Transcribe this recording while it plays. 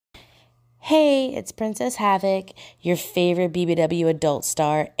Hey, it's Princess Havoc, your favorite BBW adult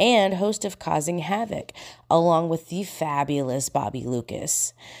star and host of Causing Havoc, along with the fabulous Bobby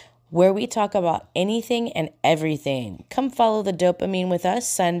Lucas, where we talk about anything and everything. Come follow the dopamine with us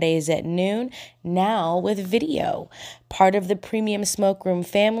Sundays at noon, now with video. Part of the Premium Smoke Room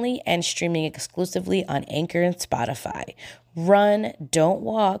family and streaming exclusively on Anchor and Spotify. Run, don't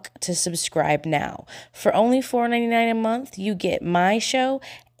walk to subscribe now. For only $4.99 a month, you get my show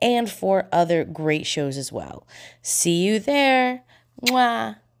and 4 other great shows as well. See you there.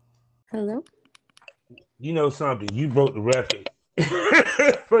 Mwah. Hello? You know something? You broke the record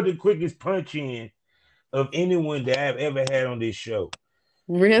for the quickest punch in of anyone that I've ever had on this show.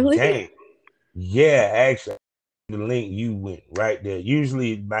 Really? Dang. Yeah, actually, the link you went right there.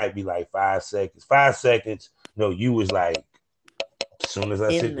 Usually it might be like 5 seconds. 5 seconds. No, you was like, as soon as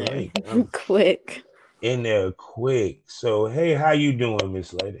I said the link. Quick. In there quick. So, hey, how you doing,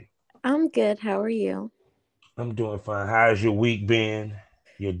 Miss Lady? I'm good. How are you? I'm doing fine. How's your week been?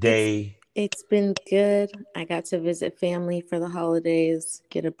 Your day? It's been good. I got to visit family for the holidays,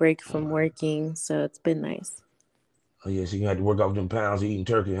 get a break from working, so it's been nice. Oh, yeah, so you had to work off them pounds of eating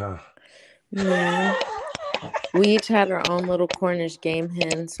turkey, huh? Yeah. We each had our own little Cornish game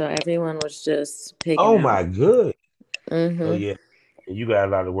hen, so everyone was just picking Oh, out. my good. Mm-hmm. Oh, yeah. You got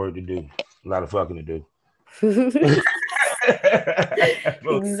a lot of work to do. A lot of fucking to do.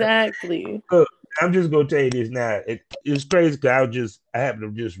 Exactly. Look, I'm just gonna tell you this now. It's crazy because I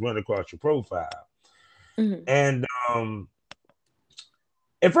happened to just run across your profile, and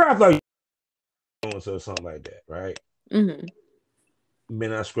at first I thought you were doing something like that, right?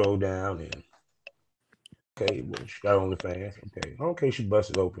 Then I scroll down and okay, well, she got OnlyFans. Okay, she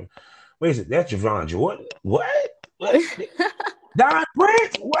busted open. Wait a second, that's Javon Jordan? What? Don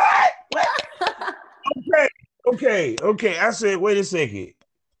Prince? What? Okay. I said, wait a second.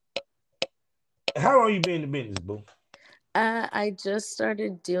 How long you been in the business, boo? I just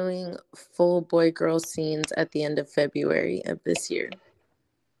started doing full boy-girl scenes at the end of February of this year.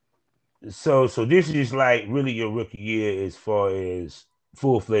 So this is like really your rookie year as far as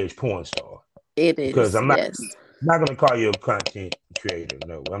full-fledged porn star. It is, because I'm not yes. not going to call you a content creator.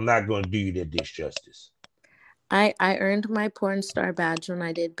 No, I'm not going to do you that disjustice. I earned my porn star badge when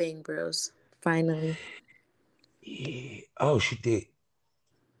I did Bang Bros. Finally. Yeah. Oh, she did.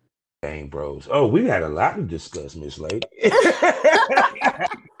 Bang Bros. Oh, we had a lot to discuss, Miss Lady. It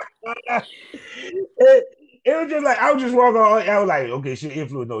was just like I was just walking on. I was like, okay, she's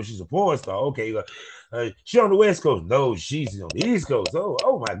influenced. No, she's a porn star. Okay, she on the West Coast. No, she's on the East Coast.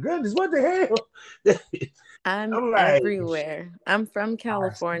 Oh my goodness, what the hell? I'm like, everywhere. I'm from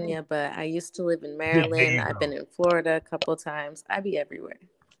California, but I used to live in Maryland. I've been in Florida a couple times. I be everywhere.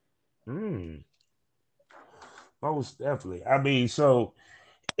 Most definitely. I mean, so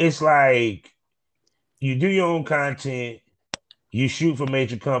it's like you do your own content, you shoot for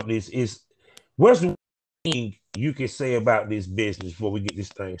major companies. What's the thing you can say about this business before we get this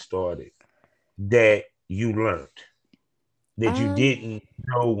thing started that you learned that you didn't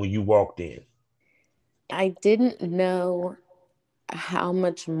know when you walked in? I didn't know how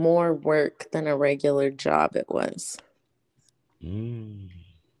much more work than a regular job it was.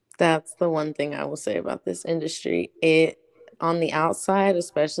 That's the one thing I will say about this industry. It, on the outside,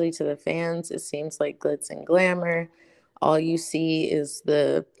 especially to the fans, it seems like glitz and glamour. All you see is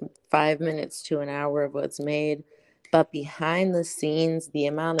the 5 minutes to an hour of what's made. But behind the scenes, the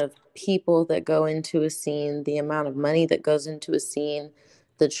amount of people that go into a scene, the amount of money that goes into a scene,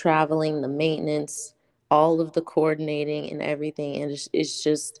 the traveling, the maintenance, all of the coordinating and everything, and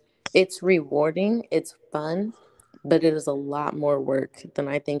it's rewarding, it's fun, but it is a lot more work than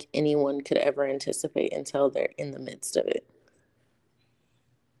I think anyone could ever anticipate until they're in the midst of it.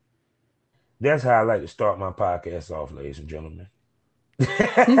 That's how I like to start my podcast off, ladies and gentlemen.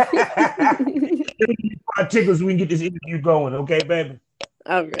 Tickles, we can get this interview going, okay, baby?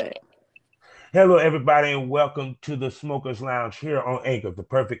 All right. Hello, everybody, and welcome to the Smokers Lounge here on Anchor, the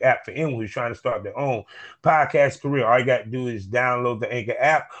perfect app for anyone who's trying to start their own podcast career. All you got to do is download the Anchor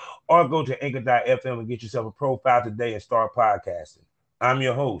app or go to anchor.fm and get yourself a profile today and start podcasting. I'm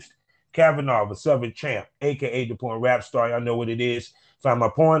your host, Kavanaugh, the Southern Champ, a.k.a. the Porn Rap Star. Y'all know what it is. Find my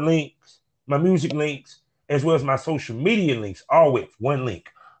porn links, my music links, as well as my social media links, all with one link,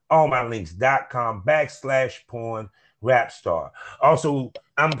 allmylinks.com/porn rap star. Also,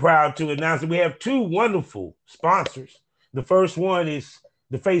 I'm proud to announce that we have 2 wonderful sponsors. The first one is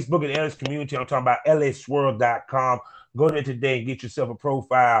the Facebook and LS community. I'm talking about lsworld.com. Go there today and get yourself a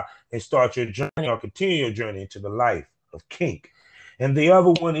profile and start your journey or continue your journey into the life of kink. And the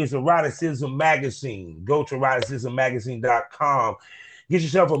other one is Eroticism Magazine. Go to eroticismmagazine.com. Get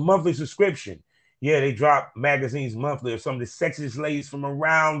yourself a monthly subscription. Yeah, they drop magazines monthly of some of the sexiest ladies from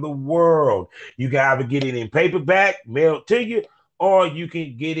around the world. You can either get it in paperback, mailed to you, or you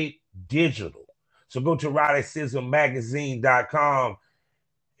can get it digital. So go to RowdySizzleMagazine.com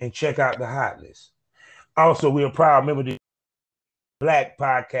and check out the hotness. Also, we're a proud member of the Black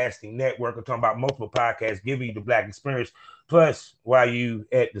Podcasting Network. I'm talking about multiple podcasts giving you the Black experience. Plus, while you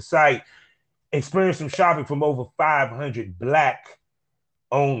at the site, experience some shopping from over 500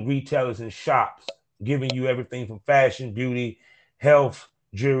 Black-owned retailers and shops, giving you everything from fashion, beauty, health,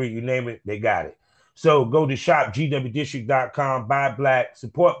 jewelry, you name it, they got it. So go to shopgwdistrict.com, buy Black,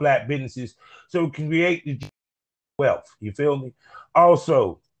 support Black businesses so we can create the wealth. You feel me?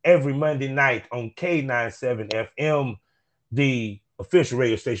 Also, every Monday night on K97 FM, the official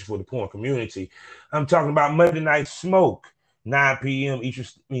radio station for the porn community, I'm talking about Monday Night Smoke, 9 p.m.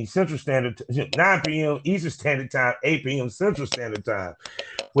 Central Standard, 9 p.m. Eastern Standard Time, 8 p.m. Central Standard Time,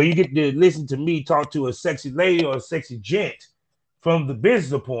 where you get to listen to me talk to a sexy lady or a sexy gent from the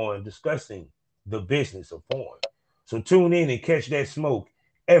business of porn discussing the business of porn. So tune in and catch that smoke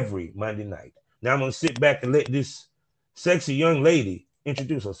every Monday night. Now I'm going to sit back and let this sexy young lady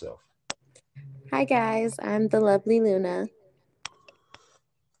introduce herself. Hi guys, I'm the lovely Luna.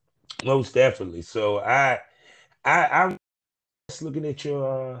 Most definitely. So I'm just looking at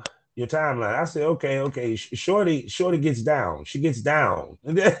your timeline. I said, okay, Shorty gets down. She gets down.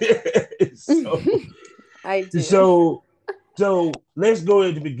 so, I do. So let's go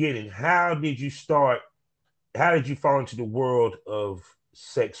at the beginning. How did you start? How did you fall into the world of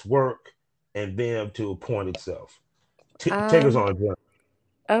sex work and then up to a point itself? Take us on, John.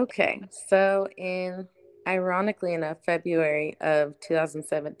 Okay, so ironically enough, February of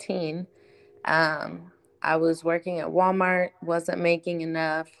 2017, I was working at Walmart, wasn't making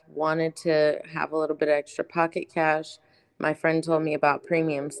enough, wanted to have a little bit of extra pocket cash. My friend told me about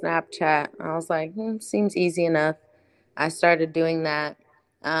premium Snapchat. I was like, seems easy enough. I started doing that.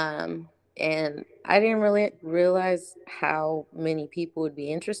 And I didn't really realize how many people would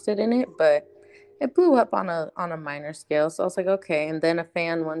be interested in it, but it blew up on a minor scale. So I was like, okay. And then a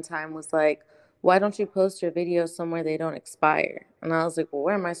fan one time was like, why don't you post your videos somewhere they don't expire? And I was like, well,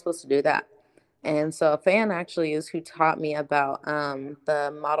 where am I supposed to do that? And so a fan actually is who taught me about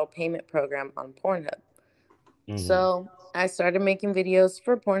the model payment program on Pornhub. So I started making videos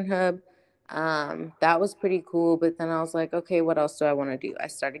for Pornhub. That was pretty cool. But then I was like, okay, what else do I want to do? I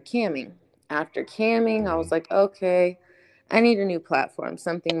started camming. After camming, I was like, okay, I need a new platform,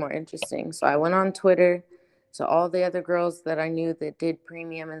 something more interesting. So I went on Twitter to all the other girls that I knew that did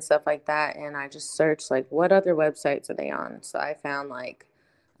premium and stuff like that. And I just searched, like, what other websites are they on? So I found, like,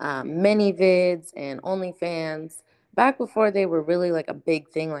 ManyVids and OnlyFans back before they were really like a big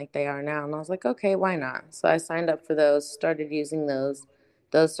thing like they are now. And I was like, okay, why not? So I signed up for those, started using those.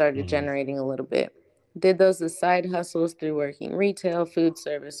 Those started generating a little bit. Did those as side hustles through working retail, food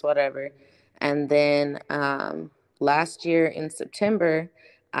service, whatever. And then last year in September,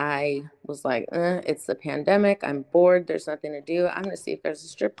 I was like, it's the pandemic. I'm bored. There's nothing to do. I'm going to see if there's a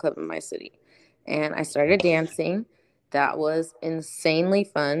strip club in my city. And I started dancing. That was insanely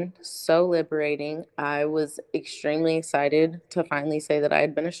fun, so liberating. I was extremely excited to finally say that I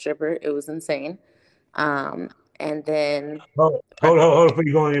had been a stripper. It was insane. And then Hold on before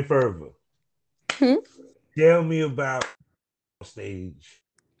you go any further. Hmm? Tell me about stage.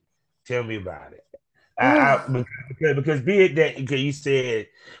 Tell me about it. Because be it that you said,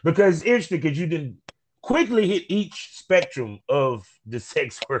 because it's interesting because you didn't quickly hit each spectrum of the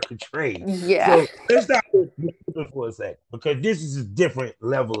sex worker trade. Yeah. So let's stop for a second because this is a different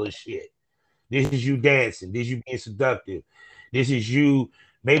level of shit. This is you dancing. This is you being seductive. This is you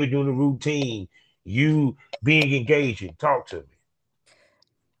maybe doing a routine. You being engaging. Talk to me.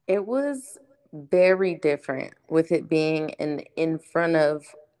 It was very different with it being in front of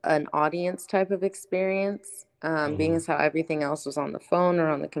an audience type of experience, being as how everything else was on the phone or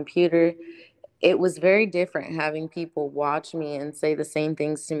on the computer. It was very different having people watch me and say the same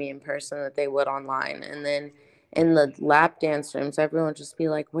things to me in person that they would online. And then in the lap dance rooms, everyone would just be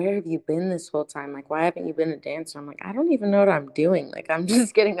like, where have you been this whole time? Like, why haven't you been a dancer? I'm like, I don't even know what I'm doing. Like, I'm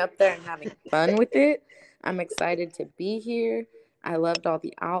just getting up there and having fun with it. I'm excited to be here. I loved all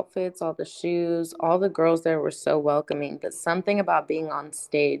the outfits, all the shoes, all the girls there were so welcoming. But something about being on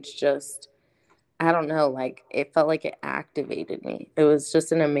stage just, I don't know, like it felt like it activated me. It was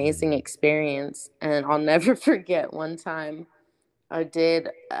just an amazing experience. And I'll never forget one time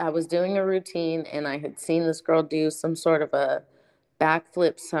I was doing a routine and I had seen this girl do some sort of a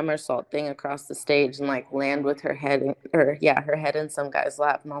backflip somersault thing across the stage and like land with her head her head in some guy's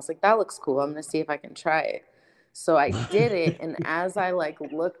lap. And I was like, that looks cool. I'm going to see if I can try it. So I did it, and as I like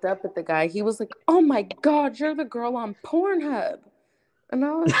looked up at the guy, he was like, "Oh my God, you're the girl on Pornhub." And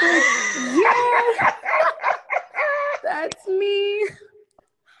I was like, "Yeah, that's me.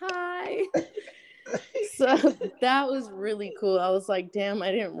 Hi." So that was really cool. I was like, damn,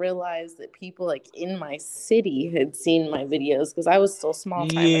 I didn't realize that people like in my city had seen my videos because I was still small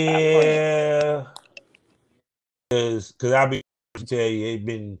time at that point. Yeah. Because I'll be to tell you, it's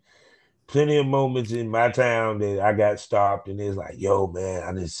been plenty of moments in my town that I got stopped and it's like, yo, man,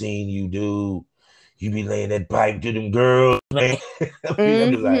 I just seen you, dude. You be laying that pipe to them girls, man.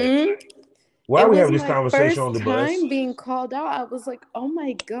 I'm just like, why It are we was having this my conversation on first the bus? time being called out. I was like, oh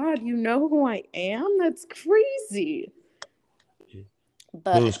my God, you know who I am? That's crazy. It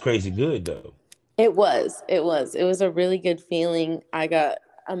was But crazy good though. it was a really good feeling. I got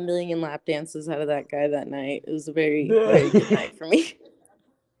a million lap dances out of that guy that night. It was a very, very good night for me.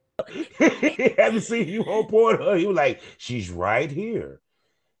 Haven't seen you on Pornhub. You were like, she's right here.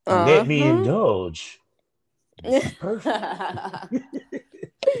 Let me Uh-huh. indulge. This is perfect.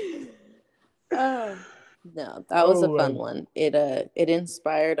 Oh, no, that was a fun Right. one. It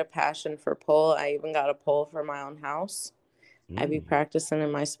inspired a passion for pole. I even got a pole for my own house. I be practicing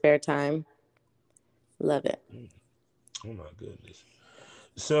in my spare time. Love it. Oh my goodness.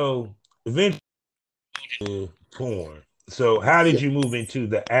 So eventually porn. So how did you move into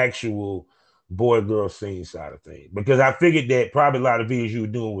the actual boy girl scene side of things? Because I figured that probably a lot of videos you were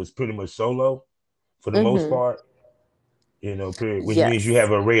doing was pretty much solo for the most Mm-hmm. part, you know, period, which means you Yes.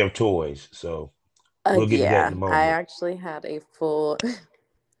 have an array of toys. So we'll get to that in Yeah, a I moment. actually had a full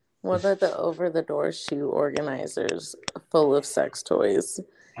one of the over the door shoe organizers full of sex toys.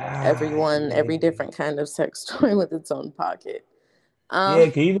 Everyone, Yeah. every different kind of sex toy with its own pocket. Yeah, Um,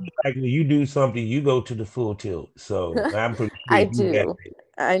 because you like when you do something, you go to the full tilt. So I'm pretty sure I you have do.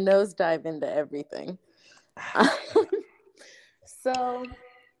 I nosedive into everything. So,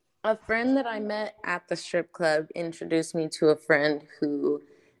 a friend that I met at the strip club introduced me to a friend who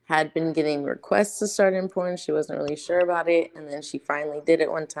had been getting requests to start in porn. She wasn't really sure about it, and then she finally did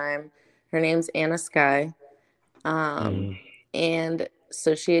it one time. Her name's Anna Sky. it. And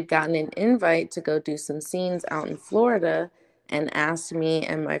so she had gotten an invite to go do some scenes out in Florida and asked me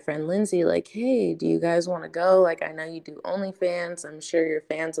and my friend Lindsay, like, hey, do you guys want to go? Like, I know you do OnlyFans. I'm sure your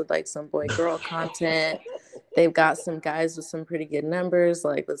fans would like some boy girl content. They've got some guys with some pretty good numbers.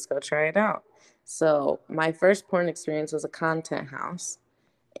 Like, let's go try it out. So, my first porn experience was a content house,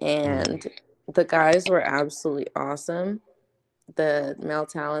 and the guys were absolutely awesome. The male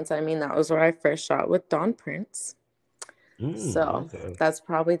talents, I mean, that was where I first shot with Don Prince. So Okay. that's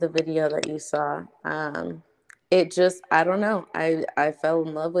probably the video that you saw. It just, I don't know. I fell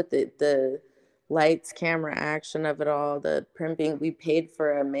in love with it. The lights, camera, action of it all, the primping. We paid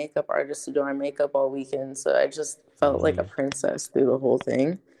for a makeup artist to do our makeup all weekend. So I just felt like a princess through the whole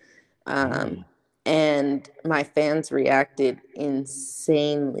thing. And my fans reacted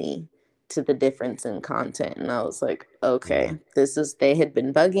insanely to the difference in content. And I was like, okay, they had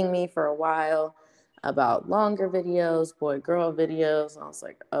been bugging me for a while about longer videos, boy girl videos. And I was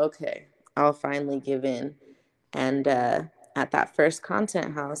like, okay, I'll finally give in. And at that first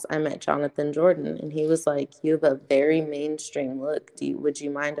content house, I met Jonathan Jordan, and he was like, you have a very mainstream look. Would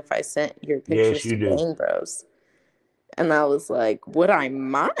you mind if I sent your Yes, pictures you to do. Bang Bros? And I was like, would I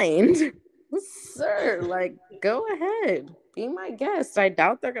mind? Sir, like, go ahead. Be my guest. I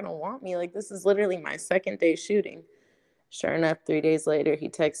doubt they're going to want me. Like, this is literally my second day shooting. Sure enough, 3 days later, he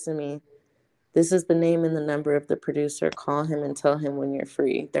texted me, this is the name and the number of the producer. Call him and tell him when you're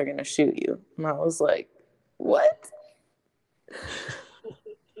free. They're going to shoot you. And I was like, what?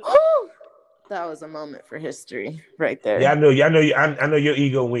 That was a moment for history right Yeah, there. I know. I know your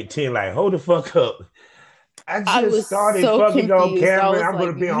ego went 10. Like, hold the fuck up. I I just was started so fucking on confused. I camera. was I'm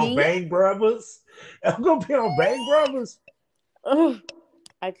gonna like, be on me? Bang Brothers. I'm gonna be on Bang Brothers. Ugh,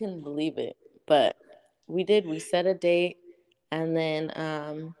 I couldn't believe it. But we did. We set a date. And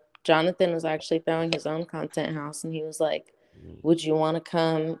then Jonathan was actually throwing his own content house. And he was like, would you want to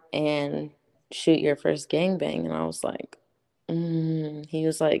come and shoot your first gangbang? And I was like, He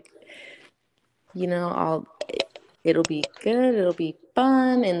was like, it'll be good. It'll be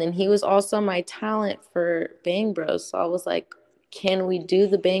fun. And then he was also my talent for Bang Bros. So I was like, can we do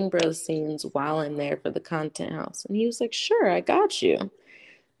the Bang Bros scenes while I'm there for the content house? And he was like, sure, I got you.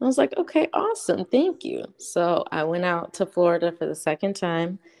 I was like, okay, awesome. Thank you. So I went out to Florida for the second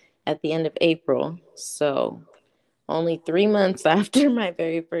time at the end of April. So only 3 months after my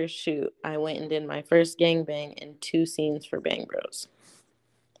very first shoot, I went and did my first gangbang and 2 scenes for Bang Bros.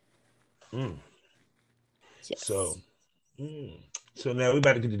 Mm. Yes. So, so now we're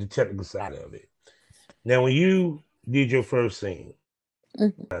about to get to the technical side of it. Now, when you did your first scene,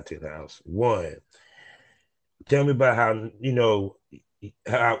 Mhm. Haunted House, one, tell me about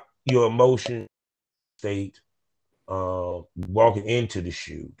how your emotion state walking into the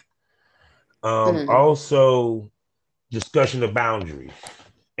shoot. Mm. Also discussion of boundaries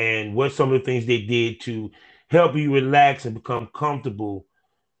and what some of the things they did to help you relax and become comfortable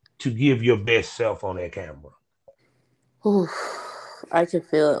to give your best self on that camera. Oof. I could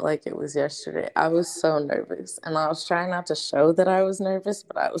feel it like it was yesterday. I was so nervous, and I was trying not to show that I was nervous,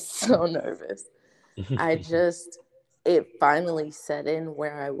 but I was so nervous. I just, it finally set in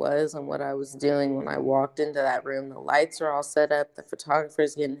where I was and what I was doing when I walked into that room. The lights are all set up, the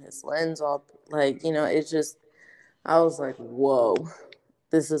photographer's getting his lens all, like, it just, I was like, whoa,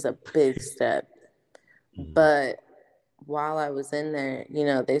 this is a big step. But while I was in there,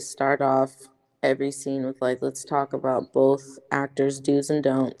 they start off every scene with, like, let's talk about both actors' do's and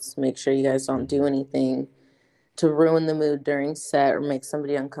don'ts. Make sure you guys don't do anything to ruin the mood during set or make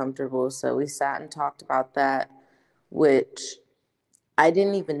somebody uncomfortable. So we sat and talked about that, which I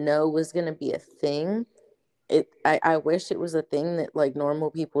didn't even know was going to be a thing. I wish it was a thing that, like, normal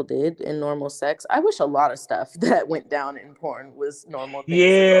people did in normal sex. I wish a lot of stuff that went down in porn was normal things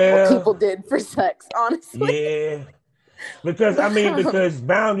that normal Yeah, people did for sex, honestly. yeah. Because I But mean, because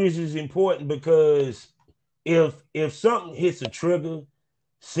boundaries is important because if something hits a trigger,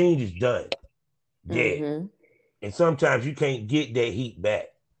 scene is done, dead. mm-hmm, And sometimes you can't get that heat back.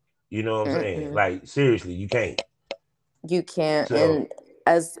 You know what I'm saying? mm-mm. Like seriously, you can't. You can't. So And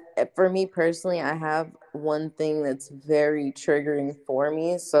as for me personally, I have one thing that's very triggering for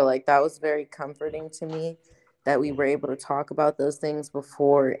me. So, like, that was very comforting to me that we were able to talk about those things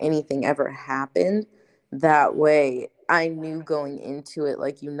before anything ever happened. That way, I knew going into it,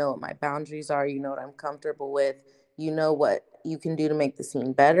 like, what my boundaries are, what I'm comfortable with, what you can do to make the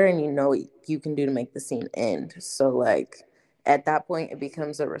scene better, and what you can do to make the scene end. So, like, at that point, it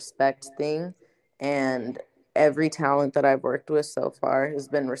becomes a respect thing. And every talent that I've worked with so far has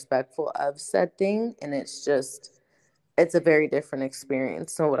been respectful of said thing. And it's a very different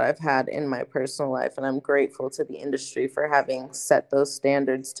experience than what I've had in my personal life. And I'm grateful to the industry for having set those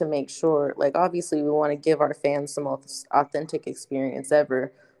standards to make sure, like, obviously, we want to give our fans the most authentic experience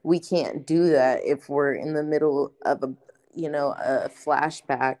ever. We can't do that if we're in the middle of a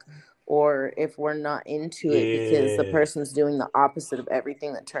flashback, or if we're not into it because the yeah. person's doing the opposite of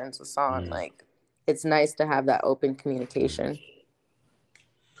everything that turns us on. Mm. Like, it's nice to have that open communication.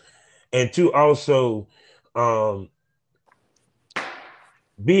 And two, also, um,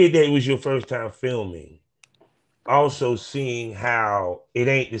 be it that it was your first time filming, also seeing how it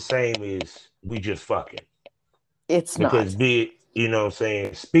ain't the same as we just fucking. It's Because not. be it, what I'm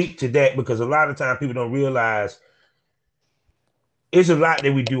saying, speak to that because a lot of time people don't realize it's a lot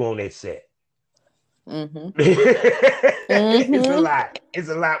that we do on that set. Mm-hmm. It's a Mm-hmm. lot. It's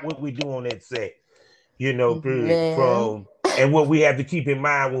a lot what we do on that set, period. Man. And what we have to keep in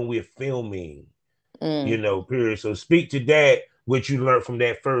mind when we're filming, Mm. period. So speak to that, what you learned from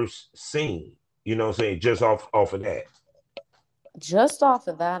that first scene, what I'm saying, just off of that. Just off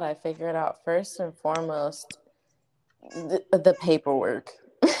of that, I figured out first and foremost the paperwork.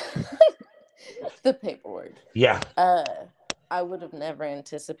 The paperwork. Yeah. Uh, I would have never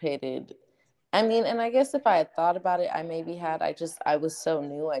anticipated. I mean, and I guess if I had thought about it, I maybe had. I was so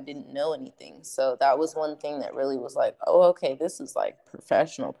new, I didn't know anything. So that was one thing that really was like, oh, okay, this is like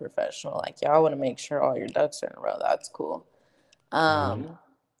professional, professional. Like, y'all want to make sure all your ducks are in a row. That's cool. Mm-hmm.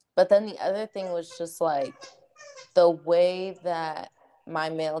 But then the other thing was just like the way that my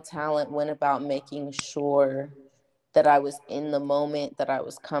male talent went about making sure that I was in the moment, that I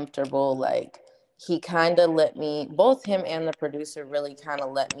was comfortable. Like, he kind of let me, both him and the producer really kind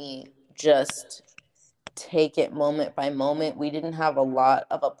of let me just take it moment by moment. We didn't have a lot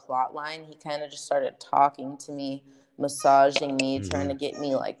of a plot line. He kind of just started talking to me, massaging me, trying Mm-hmm. to get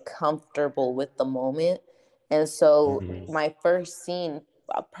me, like, comfortable with the moment. And so Mm-hmm. my first scene,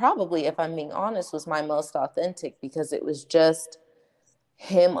 probably, if I'm being honest, was my most authentic because it was just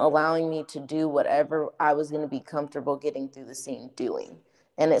him allowing me to do whatever I was going to be comfortable getting through the scene doing.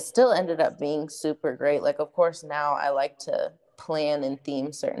 And it still ended up being super great. Like, of course, now I like to plan and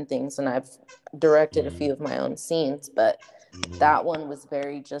theme certain things, and I've directed a few of my own scenes, but Mm-hmm. that one was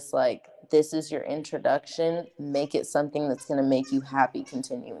very just like, this is your introduction, make it something that's going to make you happy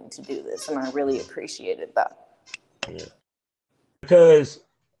continuing to do this. And I really appreciated that. Yeah. Because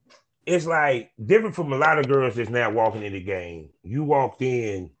it's like different from a lot of girls that's now walking in the game. You walked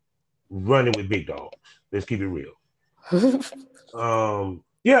in running with big dogs. Let's keep it real.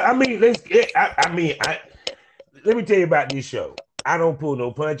 Yeah, I mean, let me tell you about this show. I don't pull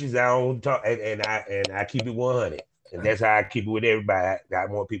no punches. I don't talk, and I keep it 100, and that's how I keep it with everybody. I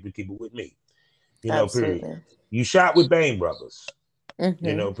want people to keep it with me. Period. Absolutely. You shot with Bang Brothers.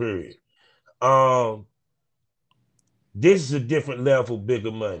 Mm-hmm. Period. Um, this is a different level,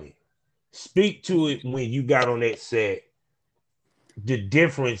 bigger money. Speak to it when you got on that set. The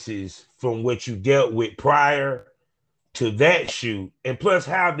differences from what you dealt with prior to that shoot, and plus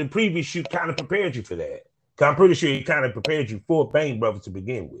how the previous shoot kind of prepared you for that. Cause I'm pretty sure it kind of prepared you for Bang Brothers to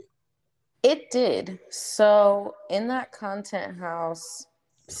begin with. It did. So in that content house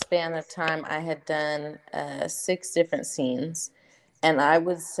span of time, I had done 6 different scenes, and I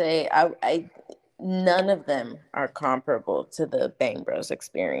would say none of them are comparable to the Bang Bros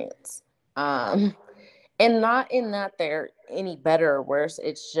experience. Um, and not in that they're any better or worse.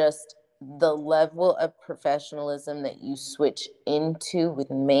 It's just the level of professionalism that you switch into with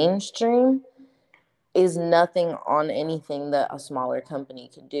mainstream is nothing on anything that a smaller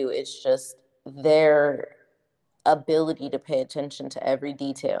company could do. It's just their ability to pay attention to every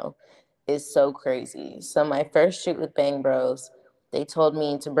detail is so crazy. So my first shoot with Bang Bros, they told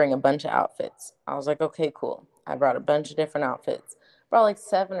me to bring a bunch of outfits. I was like, okay, cool. I brought a bunch of different outfits. Brought like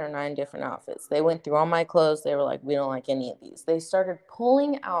 7 or 9 different outfits. They went through all my clothes. They were like, we don't like any of these. They started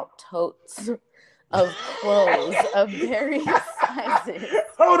pulling out totes of clothes of various sizes.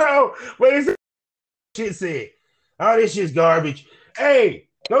 Hold on. Wait, this shit said. Oh, this shit's garbage. Hey,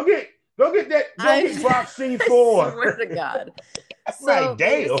 go get that. Go get Brock C4. I swear to God. So like,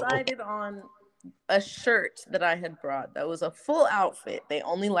 they damn. decided on a shirt that I had brought that was a full outfit. They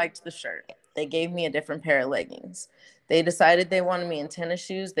only liked the shirt. They gave me a different pair of leggings. They decided they wanted me in tennis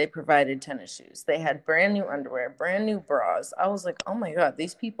shoes. They provided tennis shoes. They had brand new underwear, brand new bras. I was like, oh my God,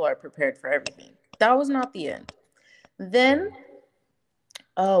 these people are prepared for everything. That was not the end. Then,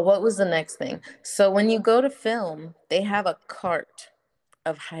 oh, what was the next thing? So when you go to film, they have a cart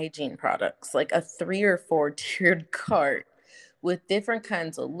of hygiene products, like a 3 or 4 tiered cart with different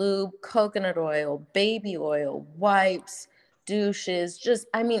kinds of lube, coconut oil, baby oil, wipes, douches, just,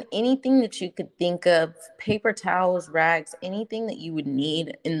 I mean, anything that you could think of, paper towels, rags, anything that you would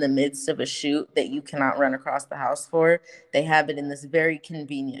need in the midst of a shoot that you cannot run across the house for, they have it in this very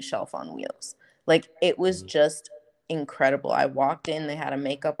convenient shelf on wheels. Like, it was just incredible. I walked in, they had a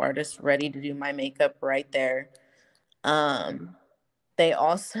makeup artist ready to do my makeup right there. They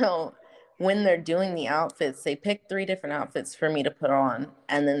also, when they're doing the outfits, they picked 3 different outfits for me to put on,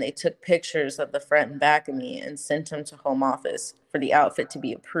 and then they took pictures of the front and back of me and sent them to home office for the outfit to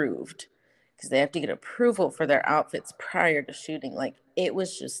be approved, because they have to get approval for their outfits prior to shooting. Like, it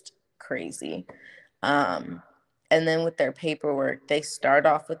was just crazy. And then with their paperwork, they start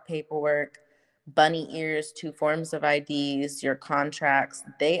off with paperwork, bunny ears, 2 forms of IDs, your contracts.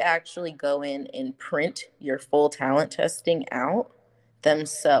 They actually go in and print your full talent testing out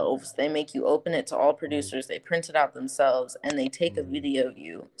themselves. They make you open it to all producers. They print it out themselves, and they take a video of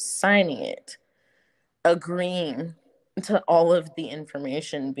you signing it, agreeing to all of the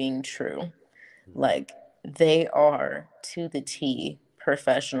information being true. Like, they are to the T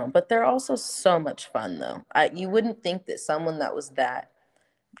professional, but they're also so much fun though. You wouldn't think that someone that was that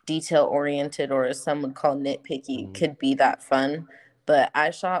detail oriented, or as some would call nitpicky, could be that fun. But I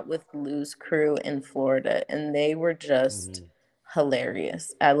shot with Lou's crew in Florida, and they were just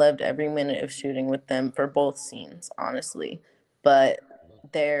hilarious. I loved every minute of shooting with them for both scenes, honestly. But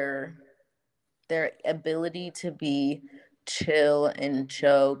their ability to be chill and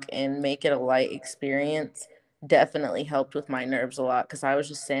joke and make it a light experience definitely helped with my nerves a lot, because I was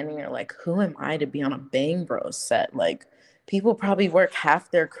just standing there like, who am I to be on a Bang Bros set? Like, people probably work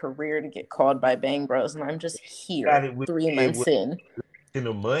half their career to get called by Bang Bros, and I'm just Got here it with 3 months in. in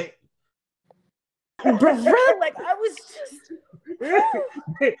a month. Bro, like, I was just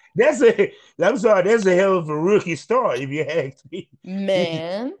That's a. I'm sorry. That's a hell of a rookie start, if you ask me.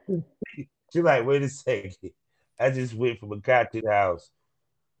 man. She's like, wait a second. I just went from a content house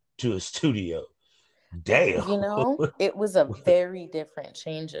to a studio. Damn. You know, it was a very different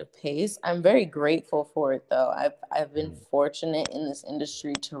change of pace. I'm very grateful for it though. I've been fortunate in this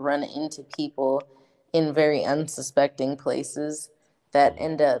industry to run into people in very unsuspecting places that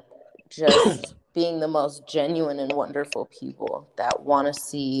end up just being the most genuine and wonderful people that want to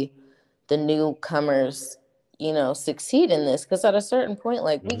see the newcomers, succeed in this. Because at a certain point,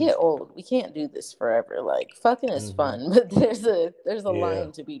 like, we get old, we can't do this forever. Like, fucking is fun, but there's a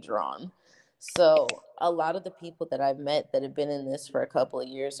line to be drawn. So a lot of the people that I've met that have been in this for a couple of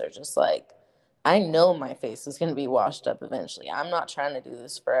years are just like, I know my face is going to be washed up eventually. I'm not trying to do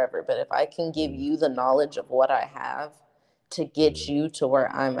this forever, but if I can give you the knowledge of what I have to get you to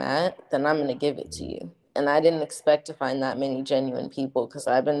where I'm at, then I'm going to give it to you. And I didn't expect to find that many genuine people because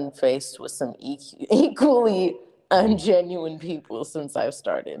I've been faced with some equally ungenuine people since I've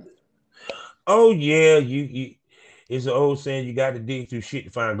started. Oh yeah, you it's an old saying you got to dig through shit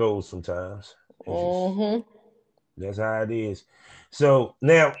to find gold sometimes. It's just Mm-hmm. that's how it is. So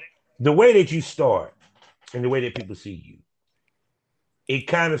now the way that you start and the way that people see you, it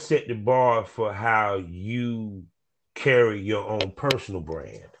kind of set the bar for how you carry your own personal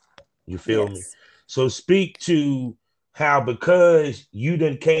brand. You feel me? Yes. So speak to how because you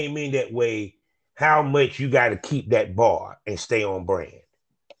done came in that way, how much you got to keep that bar and stay on brand,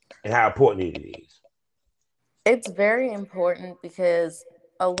 and how important it is. It's very important because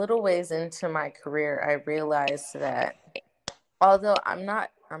a little ways into my career, I realized that although I'm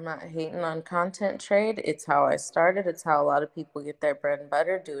not hating on content trade, it's how I started, it's how a lot of people get their bread and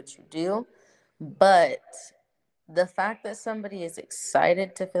butter, do what you do. But the fact that somebody is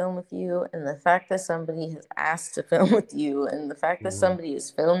excited to film with you, and the fact that somebody has asked to film with you, and the fact that Mm-hmm. somebody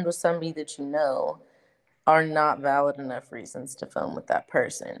is filmed with somebody that you know are not valid enough reasons to film with that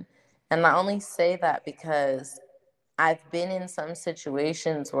person. And I only say that because I've been in some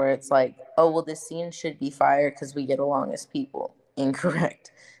situations where it's like, oh, well, this scene should be fire because we get along as people.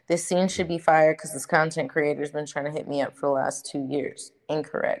 Incorrect. This scene should be fire because this content creator's been trying to hit me up for the last 2 years.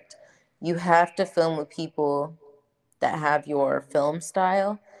 Incorrect. You have to film with people that have your film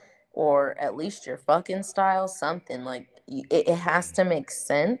style or at least your fucking style, something like it has to make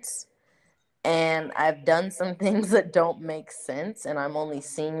sense. And I've done some things that don't make sense, and I'm only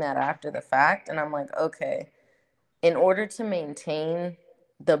seeing that after the fact. And I'm like, okay, in order to maintain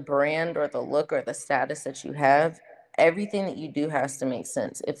the brand or the look or the status that you have, everything that you do has to make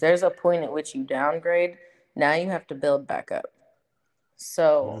sense. If there's a point at which you downgrade, now you have to build back up.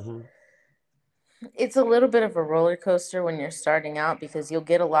 So Mm-hmm. it's a little bit of a roller coaster when you're starting out because you'll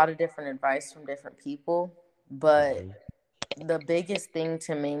get a lot of different advice from different people. But Mm-hmm. the biggest thing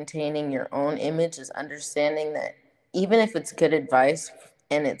to maintaining your own image is understanding that even if it's good advice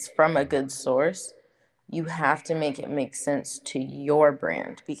and it's from a good source, you have to make it make sense to your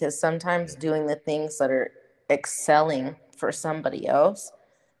brand because sometimes doing the things that are excelling for somebody else,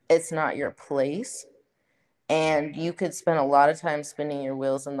 it's not your place. And you could spend a lot of time spinning your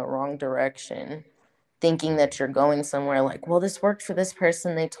wheels in the wrong direction, thinking that you're going somewhere like, well, this worked for this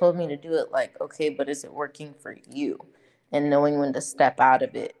person. They told me to do it. Like, okay, but is it working for you? And knowing when to step out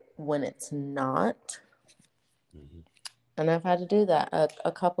of it when it's not. Mm-hmm. And I've had to do that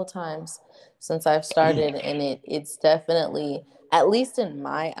a couple times since I've started. And it's definitely, at least in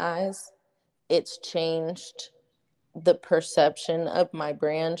my eyes, it's changed the perception of my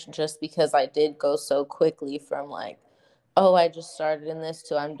brand just because I did go so quickly from like, oh, I just started in this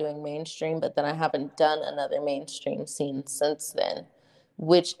to I'm doing mainstream, but then I haven't done another mainstream scene since then,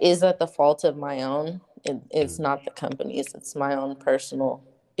 which is at the fault of my own. It's not the company's, it's my own personal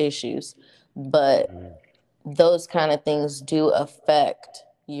issues. But Mm-hmm. those kind of things do affect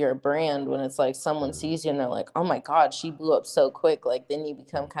your brand when it's like someone Mm-hmm. sees you and they're like, oh my God, she blew up so quick. Like then you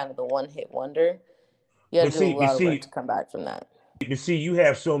become kind of the one hit wonder. You got to But do a see, but lot of work to see, come back from that. but see, you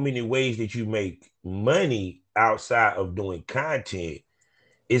have so many ways that you make money outside of doing content.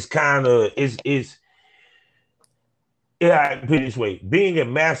 It's kind of it's yeah, I put it this way: being a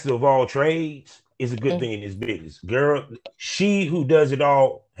master of all trades is a good Mm, thing in this business. Girl, she who does it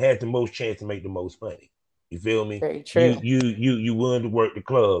all has the most chance to make the most money. You feel me? very You true. you you willing to work the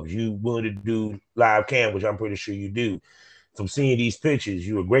clubs. You willing to do live cam, which I'm pretty sure you do. From seeing these pictures,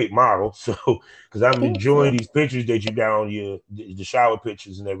 you're a great model. So, because I'm Thank enjoying you. these pictures that you got on your the shower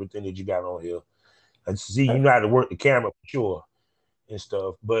pictures and everything that you got on here. I see Uh, you know how to work the camera for sure and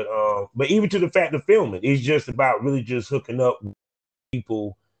stuff. But even to the fact of filming, it's just about really just hooking up with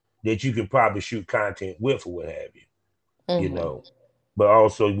people that you can probably shoot content with or what have you, you mhm. know. But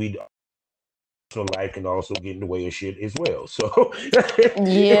also we also like and also get in the way of shit as well. So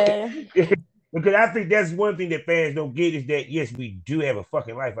Yeah. because I think that's one thing that fans don't get is that yes, we do have a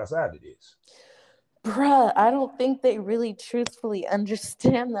fucking life outside of this. Bruh, I don't think they really truthfully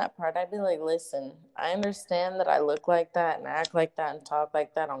understand that part. I'd be like, listen, I understand that I look like that and act like that and talk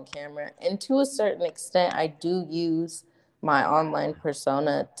like that on camera. And to a certain extent, I do use my online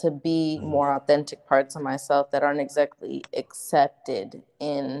persona to be Mm-hmm. more authentic parts of myself that aren't exactly accepted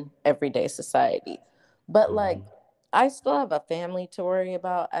in everyday society. But like, Mm-hmm. I still have a family to worry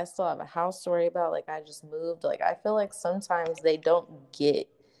about. I still have a house to worry about. Like, I just moved. Like, I feel like sometimes they don't get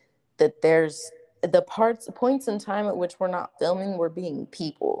that there's the points in time at which we're not filming, we're being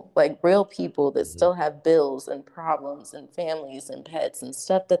people, like real people that Mm-hmm. still have bills and problems and families and pets and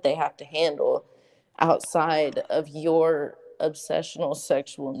stuff that they have to handle outside of your obsessional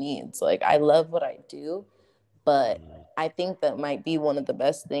sexual needs. Like, I love what I do, but I think that might be one of the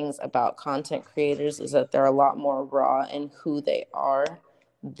best things about content creators is that they're a lot more raw in who they are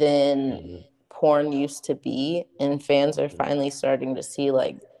than porn used to be. And fans are finally starting to see,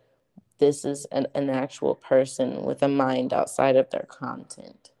 like, this is an actual person with a mind outside of their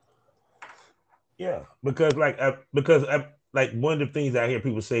content. Yeah, because like one of the things I hear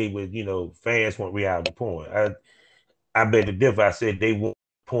people say with fans want reality porn. I bet the difference. I said they want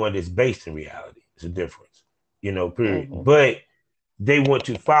porn that's based in reality. It's a difference, period. But they want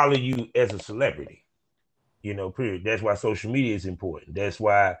to follow you as a celebrity, period. That's why social media is important. That's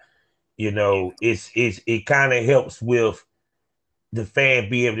why it kind of helps with the fan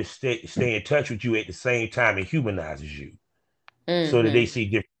be able to stay in touch with you at the same time it humanizes you. So that they see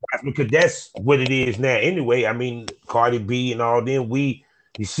different because that's what it is now anyway. I mean, Cardi B and all them, we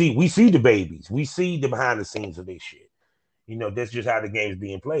see the babies, we see the behind the scenes of this shit. That's just how the game's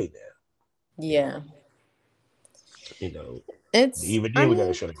being played now. Yeah. It's even then we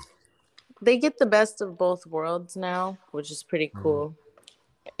gotta show them. They get the best of both worlds now, which is pretty cool.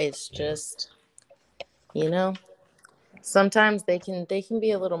 It's just sometimes they can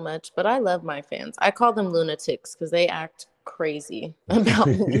be a little much, but I love my fans. I call them lunatics because they act crazy about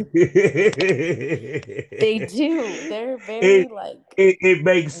me. They do. They're very it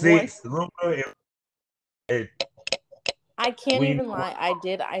makes sense. I can't even lie.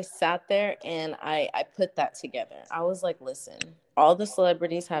 I sat there and I put that together. I was like, listen, all the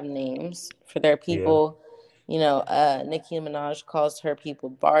celebrities have names for their people. Nicki Minaj calls her people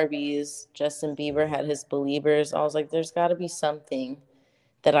Barbies. Justin Bieber had his Beliebers. I was like, there's got to be something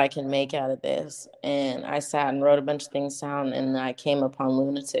that I can make out of this. And I sat and wrote a bunch of things down, and I came upon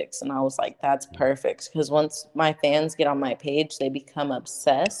lunatics, and I was like, that's perfect. Because once my fans get on my page, they become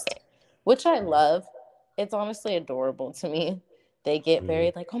obsessed, which I love. It's honestly adorable to me. They get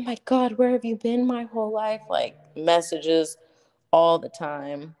very like, oh my God, where have you been my whole life? Like, messages all the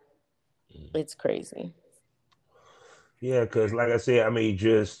time. It's crazy. Yeah, because like I said, I mean,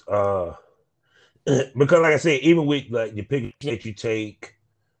 just because like I said, even with like the pictures that you take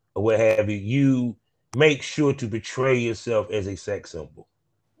or what have you, you make sure to portray yourself as a sex symbol.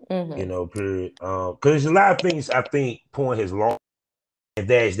 Period. Because there's a lot of things I think porn has lost, and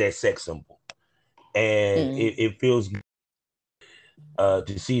that is that sex symbol. And it feels good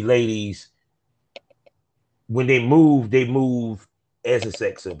to see ladies when they move as a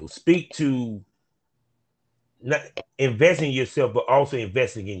sex symbol. Speak to not investing in yourself, but also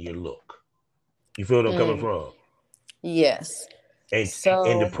investing in your look. You feel what I'm coming from? Yes. And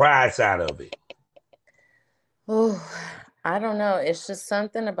the pride side of it. Oh, I don't know. It's just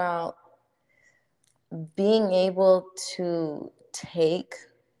something about being able to take,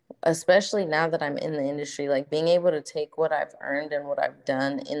 especially now that I'm in the industry, like being able to take what I've earned and what I've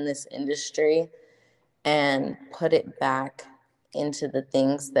done in this industry and put it back into the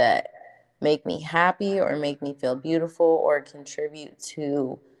things that make me happy or make me feel beautiful or contribute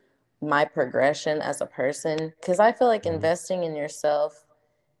to my progression as a person. Because I feel like investing in yourself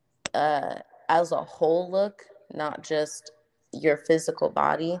as a whole look, not just your physical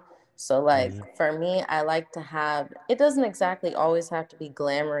body. So like for me, I like to have, it doesn't exactly always have to be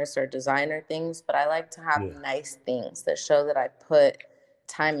glamorous or designer things, but I like to have nice things that show that I put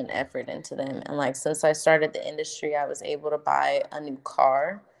time and effort into them. And like since I started the industry, I was able to buy a new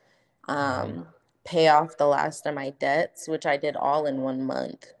car, pay off the last of my debts, which I did all in 1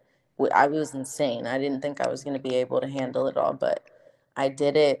 month. I was insane. I didn't think I was going to be able to handle it all, but I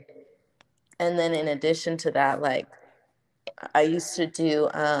did it. And then in addition to that, like I used to do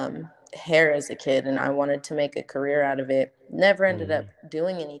hair as a kid, and I wanted to make a career out of it. Never ended up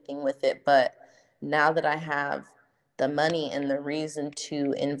doing anything with it, but now that I have the money and the reason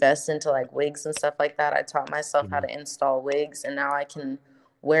to invest into like wigs and stuff like that, I taught myself how to install wigs, and now I can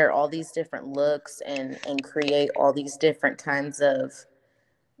wear all these different looks and create all these different kinds of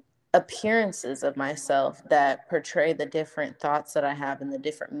appearances of myself that portray the different thoughts that I have and the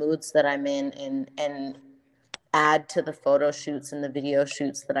different moods that I'm in, and add to the photo shoots and the video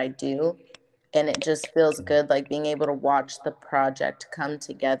shoots that I do. And it just feels good, like being able to watch the project come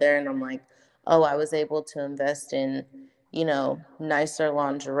together. And I'm like, oh, I was able to invest in, nicer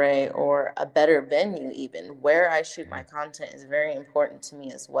lingerie or a better venue. Even where I shoot my content is very important to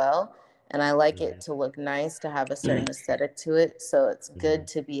me as well. And I like it to look nice, to have a certain aesthetic to it. So it's good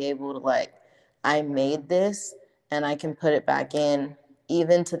to be able to like, I made this and I can put it back in,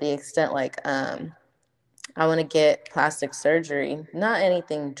 even to the extent like, I want to get plastic surgery. Not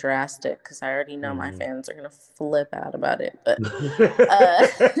anything drastic because I already know my fans are going to flip out about it. But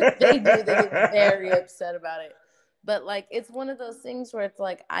they do. They get very upset about it. But like, it's one of those things where it's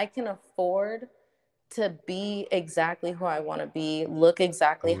like, I can afford to be exactly who I want to be, look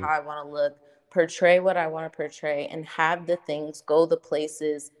exactly how I want to look, portray what I want to portray, and have the things, go the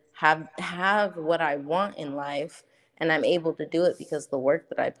places, have what I want in life. And I'm able to do it because the work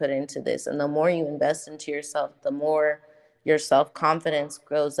that I put into this. And the more you invest into yourself, the more your self-confidence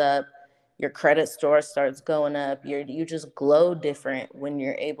goes up, your credit score starts going up. You just glow different when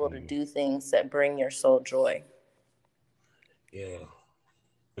you're able to do things that bring your soul joy. Yeah.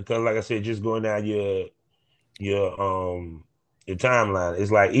 Because like I said, just going down your timeline,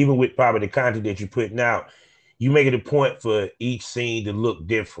 it's like even with probably the content that you're putting out, you make it a point for each scene to look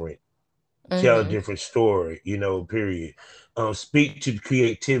different, tell a different story, period. Speak to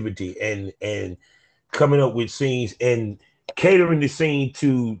creativity and coming up with scenes and catering the scene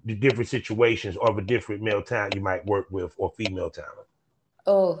to the different situations of a different male talent you might work with or female talent.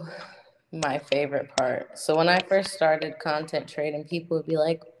 Oh, my favorite part. So when I first started content trading, people would be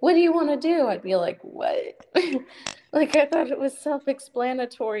like, "What do you want to do?" I'd be like, "What?" Like, I thought it was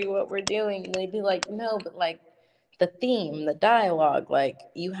self-explanatory what we're doing. And they'd be like, "No, but like the theme, the dialogue, like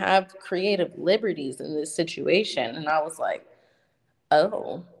you have creative liberties in this situation." And I was like,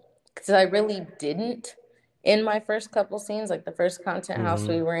 "Oh." Because I really didn't in my first couple scenes. Like the first content house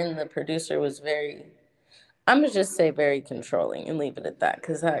we were in, the producer was very, I'm gonna just say very controlling and leave it at that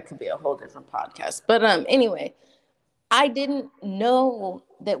because that could be a whole different podcast. But anyway, I didn't know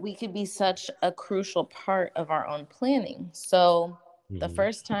that we could be such a crucial part of our own planning. So the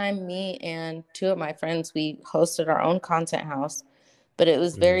first time me and two of my friends, we hosted our own content house, but it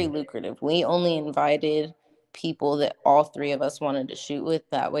was very lucrative. We only invited people that all three of us wanted to shoot with.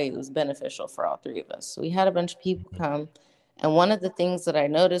 That way it was beneficial for all three of us. So we had a bunch of people come. And one of the things that I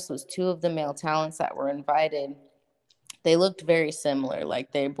noticed was two of the male talents that were invited, they looked very similar.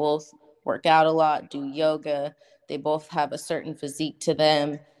 Like they both work out a lot, do yoga. They both have a certain physique to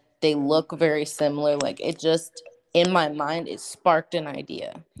them. They look very similar. Like it just, in my mind, it sparked an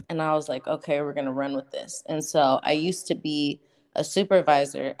idea. And I was like, okay, we're going to run with this. And so I used to be a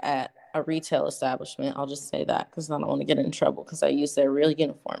supervisor at a retail establishment. I'll just say that because I don't want to get in trouble because I use their real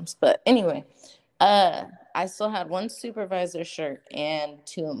uniforms. But anyway, I still had one supervisor shirt and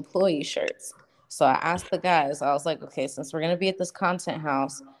two employee shirts. So I asked the guys, I was like, okay, since we're going to be at this content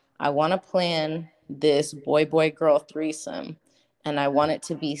house, I want to plan this boy girl threesome. And I want it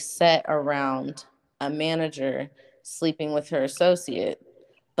to be set around a manager sleeping with her associate,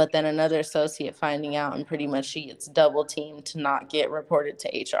 but then another associate finding out, and pretty much she gets double teamed to not get reported to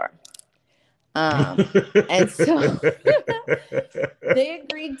HR. And so they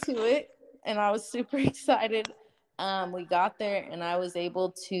agreed to it, and I was super excited. We got there, and I was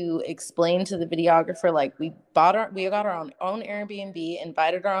able to explain to the videographer, like we got our own Airbnb,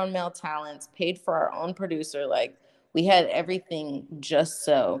 invited our own male talents, paid for our own producer, like we had everything just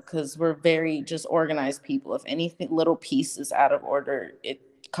so, because we're very just organized people. If anything little piece is out of order, it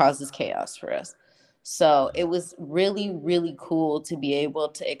causes chaos for us. So it was really, really cool to be able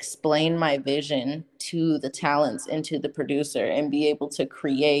to explain my vision to the talents and to the producer and be able to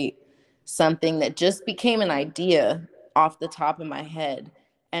create something that just became an idea off the top of my head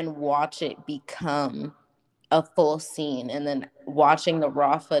and watch it become a full scene. And then watching the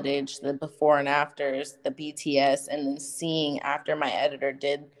raw footage, the before and afters, the BTS, and then seeing after my editor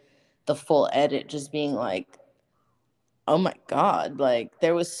did the full edit, just being like, oh my God, like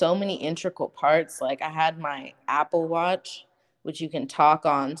there was so many integral parts. Like I had my Apple Watch, which you can talk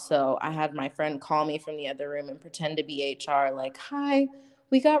on. So I had my friend call me from the other room and pretend to be HR, like, hi,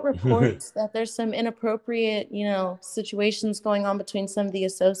 we got reports that there's some inappropriate, situations going on between some of the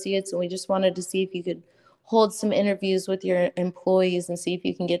associates. And we just wanted to see if you could hold some interviews with your employees and see if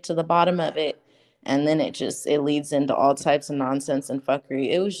you can get to the bottom of it. And then it leads into all types of nonsense and fuckery.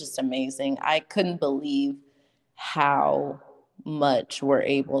 It was just amazing. I couldn't believe how much we're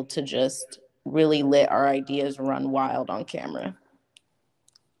able to just really let our ideas run wild on camera.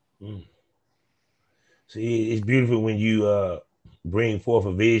 See, it's beautiful when you bring forth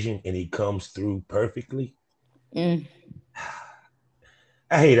a vision and it comes through perfectly. I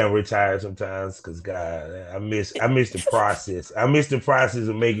hate I'm retired sometimes because God, I miss the process. I miss the process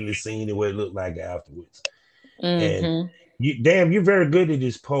of making the scene and what it looked like afterwards. And you're very good at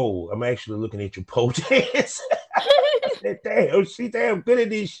this pole. I'm actually looking at your pole dance. I said, damn, she damn good at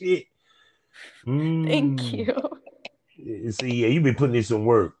this shit. Thank you. See, yeah, you've been putting in some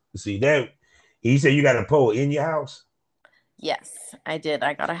work. See that he said you got a pole in your house? Yes, I did.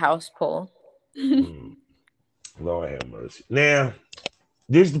 I got a house pole. Lord have mercy. Now,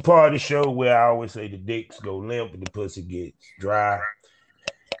 this is the part of the show where I always say the dicks go limp and the pussy gets dry.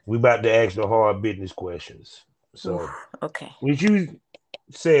 We about to ask the hard business questions. So, Okay. which you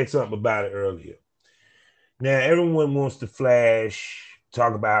said something about it earlier. Now, everyone wants to flash,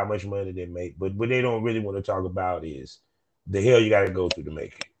 talk about how much money they make, but what they don't really want to talk about is the hell you got to go through to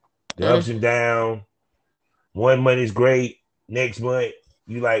make it. The ups and downs. One month is great. Next month,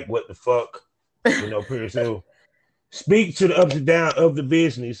 you like, what the fuck? Pretty soon. Speak to the ups and downs of the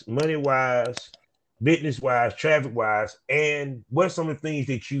business, money wise, business wise, traffic wise, and what's some of the things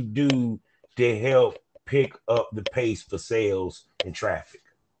that you do to help pick up the pace for sales and traffic?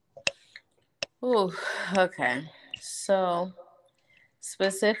 Ooh, okay. So,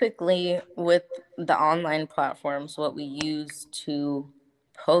 specifically with the online platforms, what we use to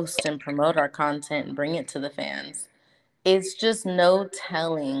post and promote our content and bring it to the fans, it's just no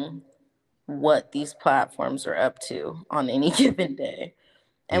telling what these platforms are up to on any given day.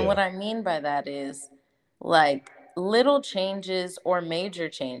 And Yeah. what I mean by that is like little changes or major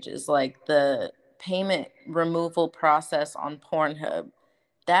changes, like the payment removal process on Pornhub,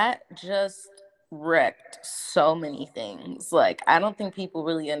 that just wrecked so many things. Like, I don't think people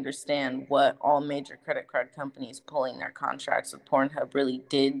really understand what all major credit card companies pulling their contracts with Pornhub really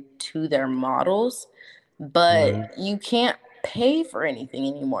did to their models. But Mm-hmm. you can't pay for anything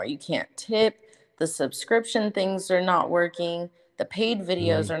anymore. You can't tip. The subscription things are not working. The paid Mm-hmm.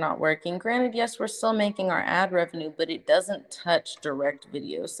 videos are not working. Granted, yes, we're still making our ad revenue, but it doesn't touch direct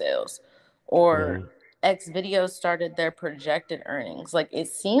video sales. Or Mm-hmm. X videos started their projected earnings. Like, it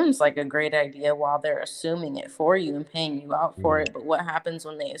seems like a great idea while they're assuming it for you and paying you out for it. But what happens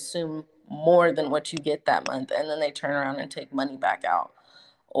when they assume more than what you get that month and then they turn around and take money back out?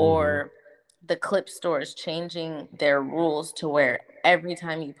 Mm-hmm. Or the clip stores changing their rules to where every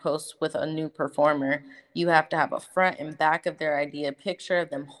time you post with a new performer, you have to have a front and back of their ID, a picture of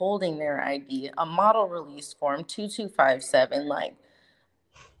them holding their ID, a model release form 2257. Like,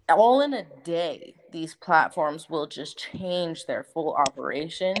 all in a day, these platforms will just change their full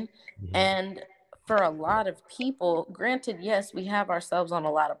operation. Mm-hmm. And for a lot of people, granted, yes, we have ourselves on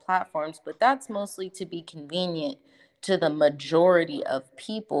a lot of platforms, but that's mostly to be convenient to the majority of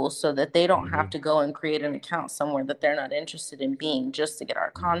people so that they don't have Mm-hmm. to go and create an account somewhere that they're not interested in being just to get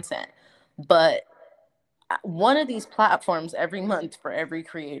our content. But one of these platforms every month for every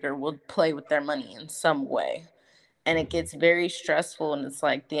creator will play with their money in some way, and it gets very stressful. And it's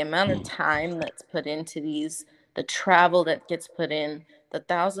like the amount of time that's put into these, the travel that gets put in, the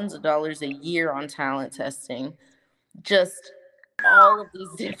thousands of dollars a year on talent testing, just all of these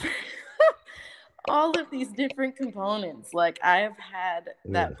different all of these different components. Like, I have had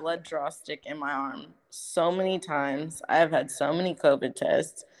Yeah. that blood draw stick in my arm so many times. I've had so many COVID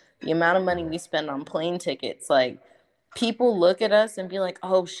tests. The amount of money we spend on plane tickets, like, people look at us and be like,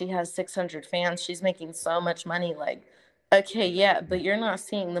 "Oh, she has 600 fans. She's making so much money." Like, okay, yeah, but you're not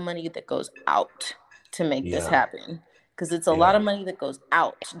seeing the money that goes out to make this Yeah. happen. Because it's a lot Yeah. of money that goes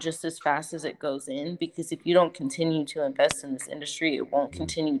out just as fast as it goes in. Because if you don't continue to invest in this industry, it won't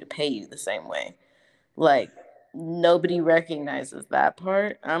continue to pay you the same way. Like, nobody recognizes that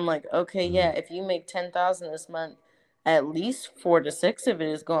part. I'm like, okay, Mm-hmm. yeah, if you make 10,000 this month, at least 4 to 6 of it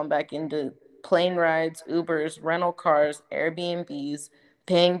is going back into plane rides, Ubers, rental cars, Airbnbs,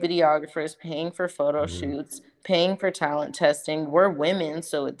 paying videographers, paying for photo Mm-hmm. shoots, paying for talent testing. We're women,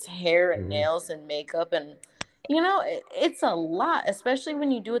 so it's hair and Mm-hmm. nails and makeup, and it's a lot, especially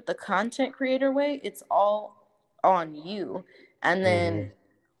when you do it the content creator way. It's all on you. And then Mm-hmm.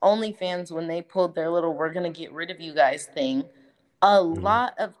 OnlyFans, when they pulled their little "we're gonna get rid of you guys" thing, a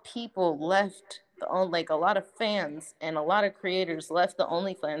lot of people left like a lot of fans and a lot of creators left the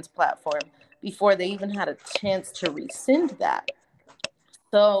OnlyFans platform before they even had a chance to rescind that.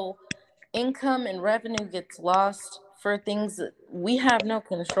 So income and revenue gets lost for things that we have no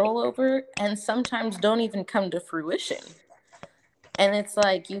control over and sometimes don't even come to fruition. And it's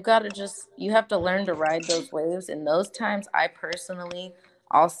like you have to learn to ride those waves. In those times, I personally,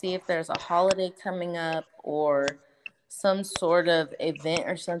 I'll see if there's a holiday coming up or some sort of event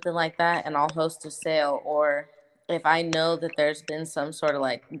or something like that, and I'll host a sale. Or if I know that there's been some sort of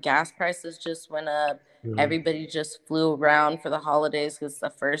like gas prices just went up, Mm-hmm. everybody just flew around for the holidays because the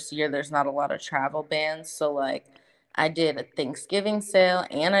first year there's not a lot of travel bans. So like, I did a Thanksgiving sale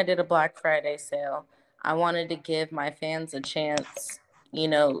and I did a Black Friday sale. I wanted to give my fans a chance,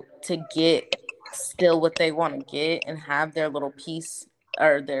 to get still what they want to get and have their little peace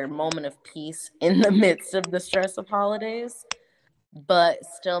or their moment of peace in the midst of the stress of holidays, but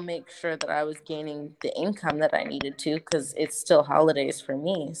still make sure that I was gaining the income that I needed to because it's still holidays for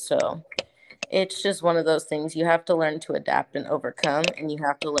me. So it's just one of those things you have to learn to adapt and overcome, and you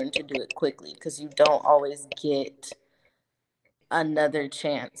have to learn to do it quickly because you don't always get another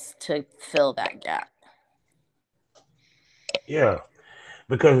chance to fill that gap. Yeah.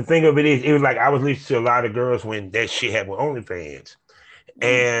 Because the thing of it is, it was like I was listening to a lot of girls when that shit happened with OnlyFans.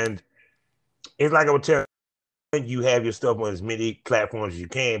 And it's like I would tell you have your stuff on as many platforms as you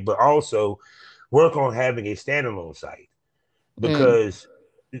can, but also work on having a standalone site. Because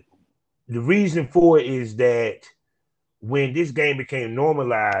the reason for it is that when this game became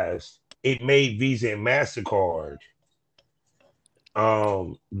normalized, it made Visa and MasterCard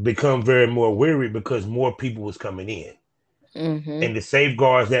become very more weary because more people was coming in. And the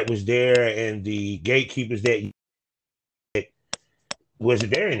safeguards that was there and the gatekeepers that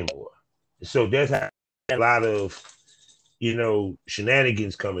wasn't there anymore. So there's a lot of,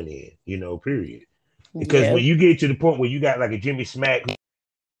 shenanigans coming in, period. Because when you get to the point where you got like a Jimmy Smack $1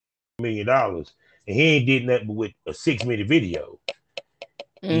 million and he ain't did nothing but with a 6-minute video.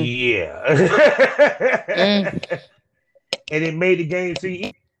 Yeah. And it made the game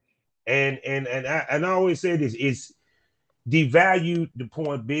see. And I always say this, it's devalued the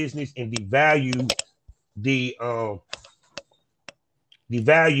porn business and devalued the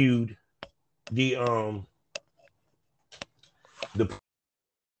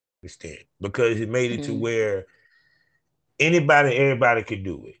extent because it made it to where anybody, everybody could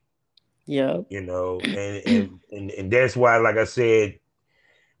do it. Yeah. And that's why, like I said,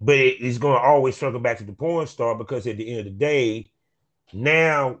 but it's going to always circle back to the porn star because at the end of the day,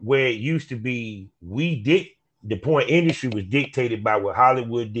 now where it used to be, the porn industry was dictated by what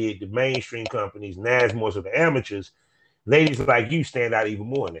Hollywood did, the mainstream companies. Now it's more so the amateurs. Ladies like you stand out even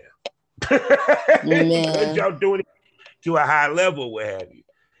more now. Because y'all doing it to a high level, what have you.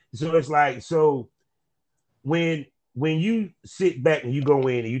 So it's like, so when you sit back and you go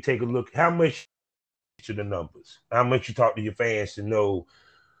in and you take a look, how much to the numbers, how much you talk to your fans to know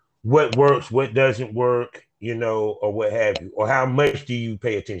what works, what doesn't work, or what have you, or how much do you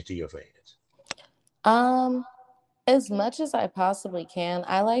pay attention to your fans? As much as I possibly can.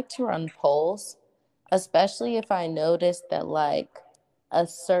 I like to run polls, especially if I notice that like a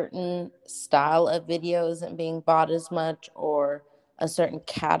certain style of video isn't being bought as much or a certain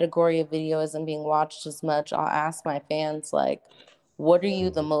category of video isn't being watched as much. I'll ask my fans like, what are you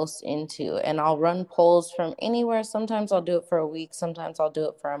the most into? And I'll run polls from anywhere. Sometimes I'll do it for a week, sometimes I'll do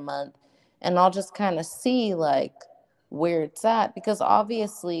it for a month, and I'll just kind of see like where it's at, because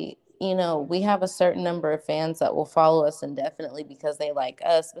obviously, we have a certain number of fans that will follow us indefinitely because they like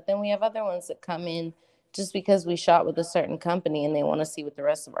us, but then we have other ones that come in just because we shot with a certain company and they want to see what the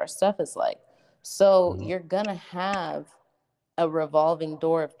rest of our stuff is like. So you're gonna have a revolving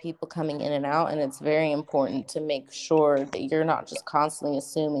door of people coming in and out, and it's very important to make sure that you're not just constantly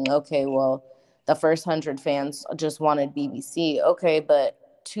assuming, okay, well, the first 100 fans just wanted BBC. Okay, but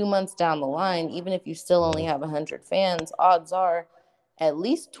 2 months down the line, even if you still only have 100 fans, odds are at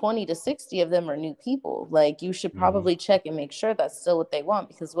least 20 to 60 of them are new people. Like, you should probably check and make sure that's still what they want,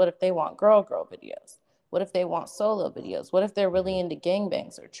 because what if they want girl videos? What if they want solo videos? What if they're really into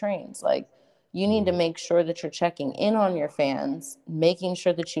gangbangs or trains? Like, you need to make sure that you're checking in on your fans, making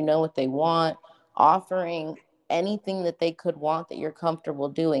sure that you know what they want, offering anything that they could want that you're comfortable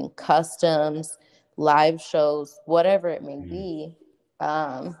doing, customs, live shows, whatever it may be.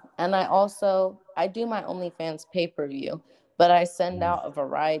 And I do my OnlyFans pay-per-view, but I send out a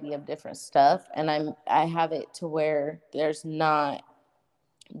variety of different stuff, and I have it to where there's not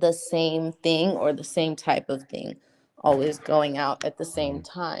the same thing or the same type of thing always going out at the same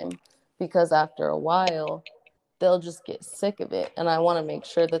time, because after a while they'll just get sick of it. And I want to make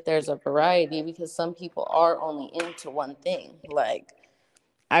sure that there's a variety, because some people are only into one thing. Like,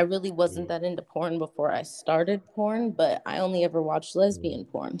 I really wasn't that into porn before I started porn, but I only ever watched lesbian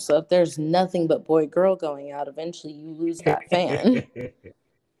porn. So if there's nothing but boy girl going out, eventually you lose that fan.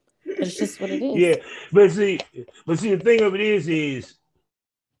 It's just what it is. Yeah, but see, the thing of it is you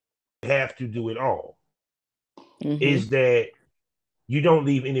have to do it all. Is that you don't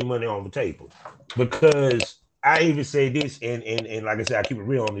leave any money on the table, because I even say this, and like I said, I keep it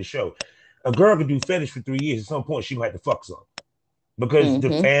real on this show. A girl can do fetish for 3 years. At some point, she might have to fuck some, because the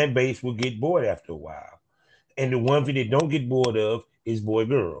fan base will get bored after a while. And the one thing they don't get bored of is boy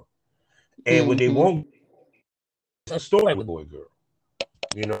girl. And what they won't, a story with boy girl.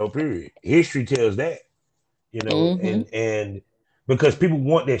 Period. History tells that. And because people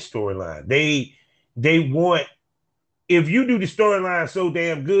want that storyline, they want. If you do the storyline so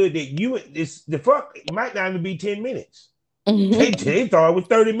damn good that the fuck might not even be 10 minutes. They thought it was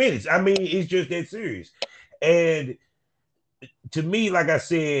 30 minutes. I mean, it's just that serious. And to me, like I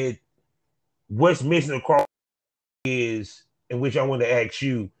said, what's missing across is, in which I want to ask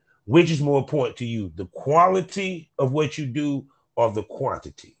you, which is more important to you, the quality of what you do or the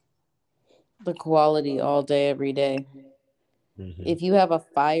quantity? The quality all day, every day. If you have a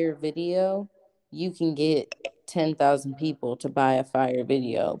fire video, you can get 10,000 people to buy a fire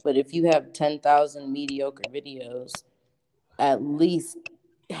video. But if you have 10,000 mediocre videos, at least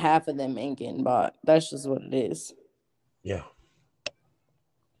half of them ain't getting bought. That's just what it is. Yeah.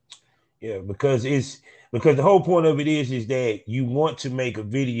 Yeah, because the whole point of it is that you want to make a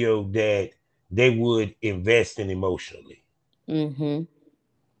video that they would invest in emotionally. Mm-hmm.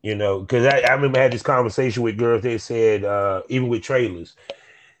 You know, because I remember I had this conversation with girls. They said even with trailers,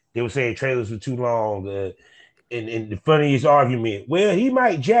 they were saying trailers were too long. And the funniest argument, well, he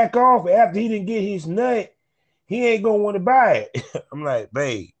might jack off after he didn't get his nut. He ain't gonna want to buy it. I'm like,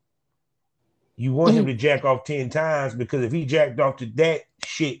 babe, you want him to jack off 10 times, because if he jacked off to that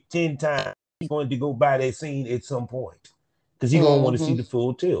shit 10 times, he's going to go buy that scene at some point, because he's gonna want to see the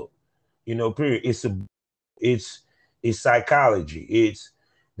full tilt. You know, period. It's psychology.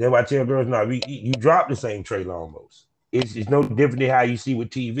 That's why I tell girls now, you drop the same trailer almost. It's no different than how you see with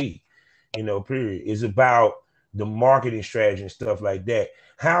TV. You know, period. It's about the marketing strategy and stuff like that.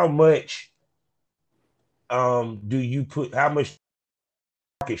 How much do you put? How much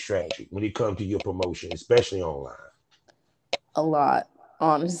market strategy when it comes to your promotion, especially online? A lot,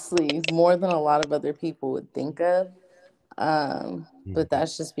 honestly, more than a lot of other people would think of. But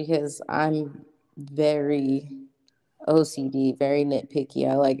that's just because I'm very OCD, very nitpicky.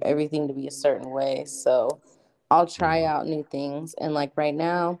 I like everything to be a certain way. So I'll try out new things. And like right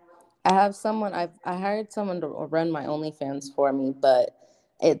now, I hired someone to run my OnlyFans for me, but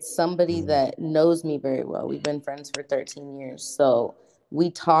it's somebody that knows me very well. We've been friends for 13 years. So we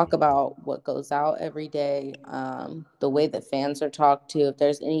talk about what goes out every day, the way that fans are talked to. If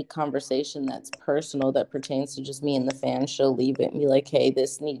there's any conversation that's personal that pertains to just me and the fans, she'll leave it and be like, hey,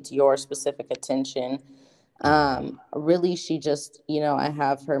 this needs your specific attention. Really, she just, I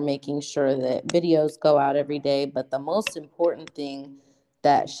have her making sure that videos go out every day. But the most important thing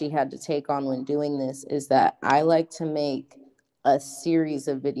that she had to take on when doing this is that I like to make a series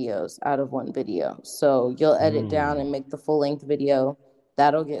of videos out of one video. So you'll edit down and make the full length video.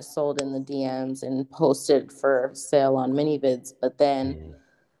 That'll get sold in the DMs and posted for sale on ManyVids. But then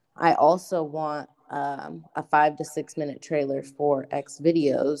I also want a 5 to 6 minute trailer for X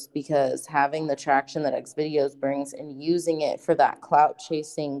videos, because having the traction that X videos brings and using it for that clout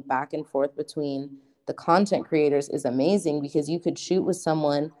chasing back and forth between the content creators is amazing, because you could shoot with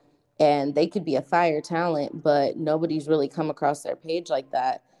someone and they could be a fire talent, but nobody's really come across their page like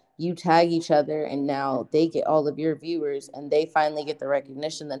that. You tag each other and now they get all of your viewers and they finally get the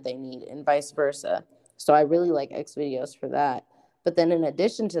recognition that they need, and vice versa. So I really like X videos for that. But then in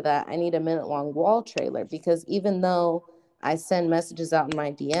addition to that, I need a minute-long wall trailer, because even though I send messages out in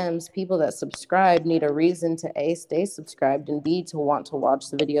my DMs, people that subscribe need a reason to A, stay subscribed, and B, to want to watch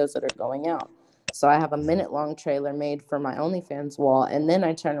the videos that are going out. So I have a minute-long trailer made for my OnlyFans wall, and then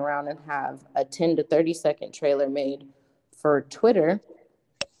I turn around and have a 10 to 30-second trailer made for Twitter.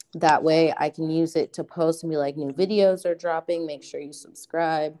 That way I can use it to post and be like, new videos are dropping, make sure you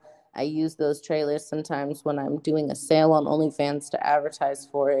subscribe. I use those trailers sometimes when I'm doing a sale on OnlyFans to advertise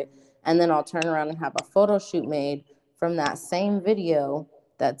for it. And then I'll turn around and have a photo shoot made from that same video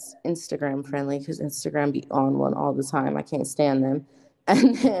that's Instagram friendly, because Instagram be on one all the time. I can't stand them.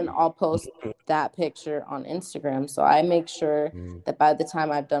 And then I'll post that picture on Instagram. So I make sure that by the time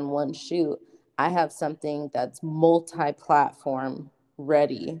I've done one shoot, I have something that's multi-platform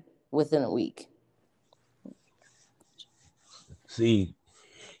ready within a week. See,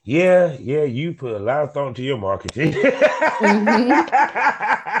 you put a lot of thought into your marketing.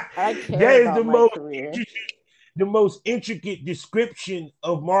 I care about my career. The most intricate description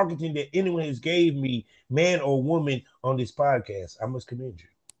of marketing that anyone has gave me, man or woman, on this podcast. I must commend you.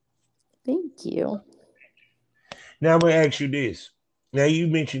 Thank you. Now I'm gonna ask you this. Now you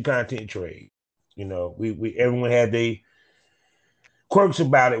mentioned content trade. You know, we everyone had their quirks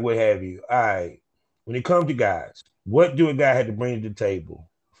about it, what have you. All right. When it comes to guys, what do a guy have to bring to the table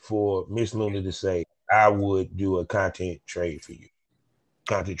for Miss Luna to say, I would do a content trade for you?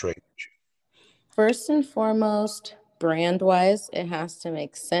 Content trade with you. First and foremost, brand wise, it has to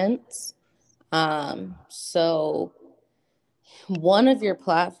make sense. So one of your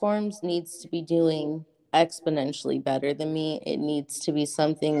platforms needs to be doing exponentially better than me. It needs to be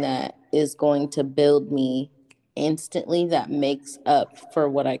something that is going to build me instantly, that makes up for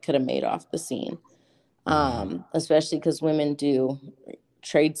what I could have made off the scene. Especially because women do,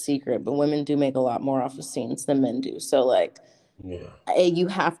 trade secret, but women do make a lot more off of scenes than men do. So like, you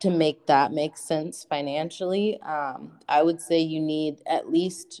have to make that make sense financially. I would say you need at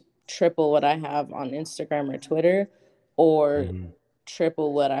least triple what I have on Instagram or Twitter, or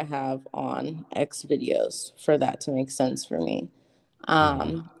triple what I have on X videos for that to make sense for me.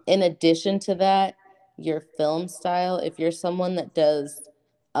 In addition to that, your film style, if you're someone that does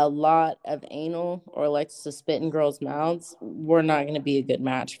a lot of anal or likes to spit in girls' mouths, we're not going to be a good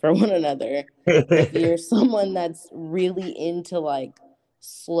match for one another. If you're someone that's really into like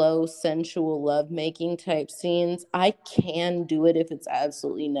slow, sensual lovemaking type scenes, I can do it if it's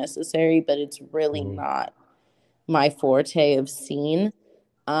absolutely necessary, but it's really not my forte of scene.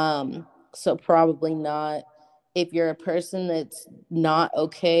 So probably not. If you're a person that's not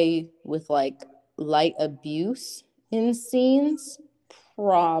okay with like light abuse in scenes,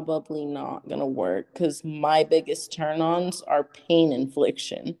 probably not gonna work because my biggest turn-ons are pain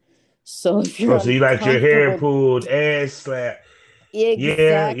infliction. So if you're So you like your hair uncomfortable, pulled, ass slapped.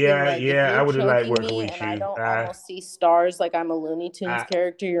 exactly, like if Yeah. I you're would have liked choking working me with and I you. don't almost see stars like I'm a Looney Tunes I,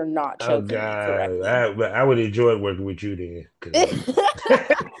 character, you're not oh choking me God, correctly. I would enjoy working with you then, because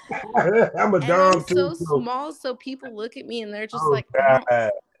I'm a And I'm dog too. so So, small, so people look at me and they're just oh like,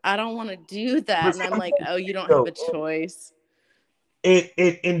 God. I don't want to do that. But And I'm like, oh, you don't have so, a choice.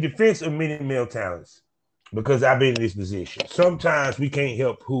 in defense of many male talents, because I've been in this position, sometimes we can't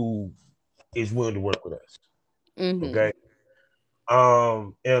help who is willing to work with us. Mm-hmm. Okay.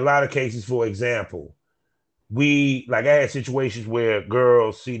 In a lot of cases, for example, I had situations where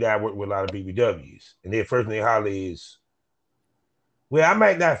girls see that I work with a lot of BBWs, and their first thing they holler is, well, I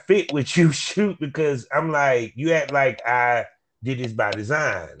might not fit with you, shoot, because I'm like, you act like I did this by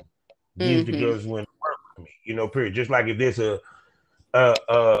design. These the Mm-hmm. girls who want to work with me, period. Just like if there's a,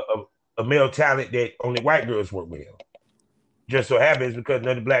 a, a male talent that only white girls work with him. Just so happens because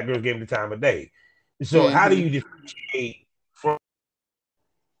none of the black girls gave him the time of day. So how do Mm-hmm. you differentiate from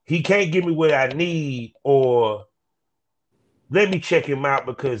he can't give me what I need, or let me check him out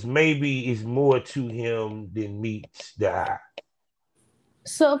because maybe it's more to him than meets the eye?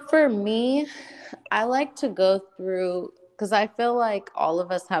 So for me, I like to go through because I feel like all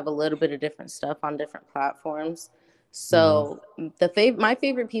of us have a little bit of different stuff on different platforms. Mm-hmm. So my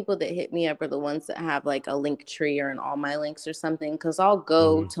favorite people that hit me up are the ones that have like a link tree or an all my links or something. Because I'll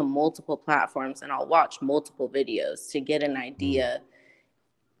go Mm-hmm. to multiple platforms and I'll watch multiple videos to get an idea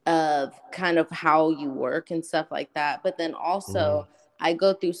of kind of how you work and stuff like that. But then Mm-hmm. also, I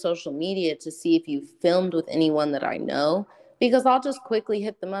go through social media to see if you filmed with anyone that I know, because I'll just quickly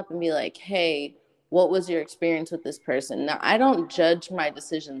hit them up and be like, hey, what was your experience with this person? Now, I don't judge my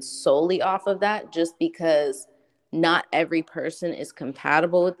decisions solely off of that just because not every person is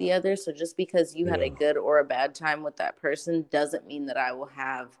compatible with the other. So just because you had a Yeah. good or a bad time with that person doesn't mean that I will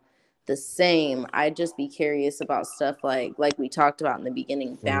have the same. I'd just be curious about stuff like we talked about in the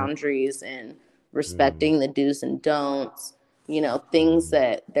beginning, Mm-hmm. boundaries and Mm-hmm. respecting the do's and don'ts, things Mm-hmm.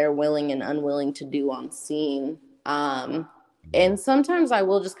 that they're willing and unwilling to do on scene. And sometimes I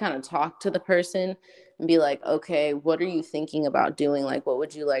will just kind of talk to the person and be like, okay, what are you thinking about doing? Like, what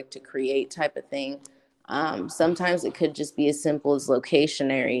would you like to create type of thing? Sometimes it could just be as simple as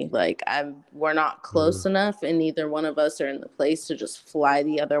locationary. Like we're not close Mm-hmm. enough, and neither one of us are in the place to just fly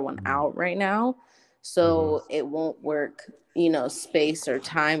the other one out right now. Mm-hmm. So it won't work, space or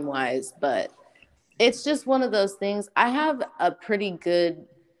time wise. But it's just one of those things. I have a pretty good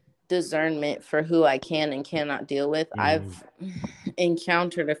discernment for who I can and cannot deal with. Mm-hmm. I've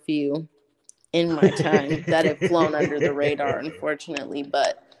encountered a few in my time that have flown under the radar, unfortunately,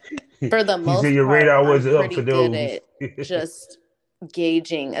 but for the You said most your part, radar I'm wasn't up pretty for good those. at just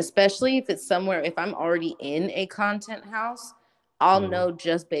gauging, especially if it's somewhere, if I'm already in a content house, I'll Mm-hmm. know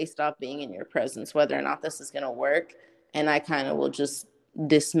just based off being in your presence whether or not this is going to work. And I kind of will just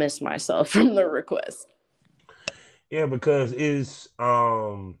dismiss myself from the request. Yeah, because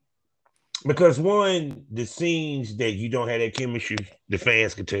one, the scenes that you don't have that chemistry, the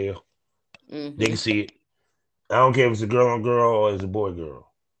fans can tell. They can Mm-hmm. see it. I don't care if it's a girl on girl or it's a boy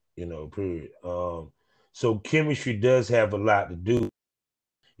girl, period. So chemistry does have a lot to do,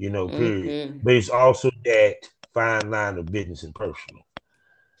 period. Mm-hmm. But it's also that fine line of business and personal.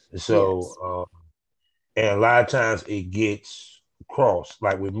 Yes. So, and a lot of times it gets crossed.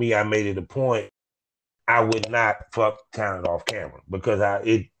 Like with me, I made it a point I would not fuck talent off camera because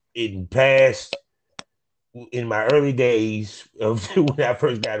in past in my early days of when I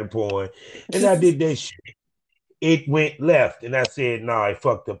first got a porn, and I did that shit, it went left, and I said, "No, I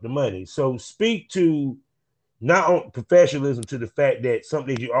fucked up the money." So speak to not on professionalism to the fact that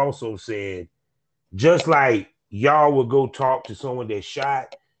something that you also said, just like y'all would go talk to someone that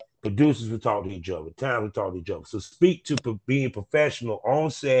shot, producers would talk to each other, talent would talk to each other. So speak to being professional on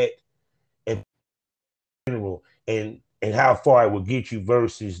set and general, and how far it will get you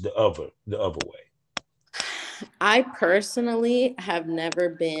versus the other way. I personally have never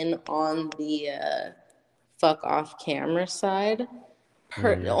been on the fuck off camera side,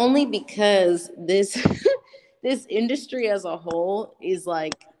 only because this this industry as a whole is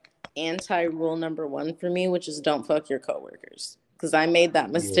like anti-rule number one for me, which is don't fuck your coworkers. Because I made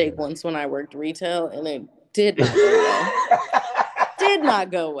that mistake once when I worked retail, and it did not go well. Did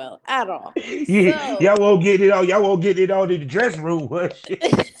not go well at all. Y'all won't get it all. Y'all won't get it all in the dressing room.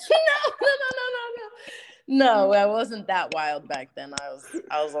 No, I wasn't that wild back then.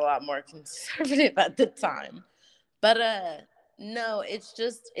 I was a lot more conservative at the time. But no,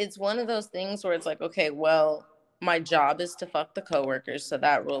 it's one of those things where it's like, okay, well, my job is to fuck the coworkers, so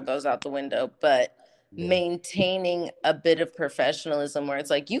that rule goes out the window. But maintaining a bit of professionalism where it's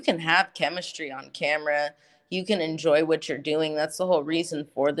like you can have chemistry on camera, you can enjoy what you're doing. That's the whole reason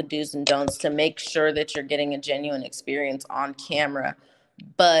for the do's and don'ts, to make sure that you're getting a genuine experience on camera.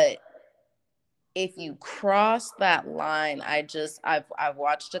 But if you cross that line, I've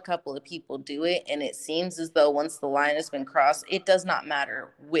watched a couple of people do it, and it seems as though once the line has been crossed, it does not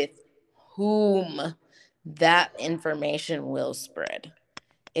matter with whom that information will spread.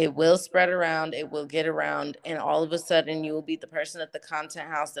 It will spread around, it will get around, and all of a sudden you will be the person at the content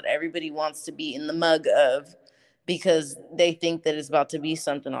house that everybody wants to be in the mug of, because they think that it's about to be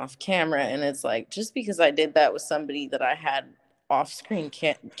something off camera. And it's like, just because I did that with somebody that I had off-screen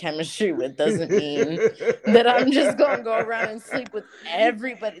chemistry with doesn't mean that I'm just gonna go around and sleep with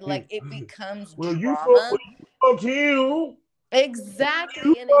everybody. Like, it becomes drama. You.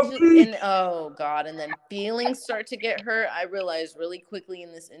 Exactly. And oh God, and then feelings start to get hurt. I realized really quickly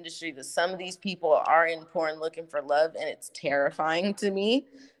in this industry that some of these people are in porn looking for love, and it's terrifying to me.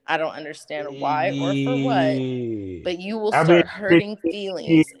 I don't understand why or for what, but you will start hurting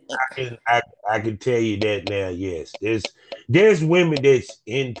feelings. I can tell you that now. Yes, there's women that's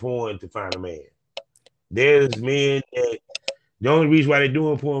in porn to find a man. There's men that the only reason why they're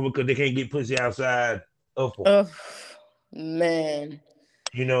doing porn because they can't get pussy outside of porn. Oh man,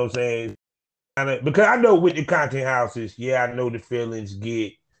 you know what I'm saying? Because I know with the content houses, yeah, I know the feelings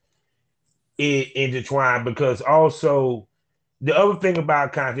get intertwined, because also the other thing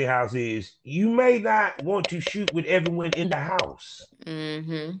about content house is you may not want to shoot with everyone in the house.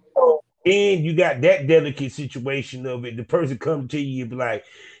 Mm-hmm. So then you got that delicate situation of it. The person come to you and be like,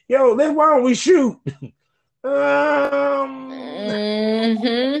 yo, why don't we shoot?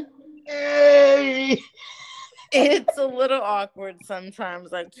 Hey. It's a little awkward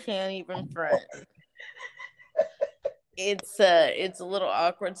sometimes. I can't even front. It's a little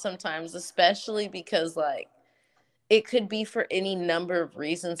awkward sometimes, especially because like it could be for any number of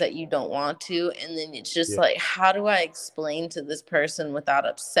reasons that you don't want to, and then it's just like, how do I explain to this person without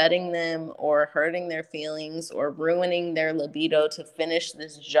upsetting them or hurting their feelings or ruining their libido to finish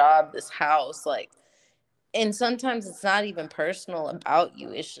this job, this house, like. And sometimes it's not even personal about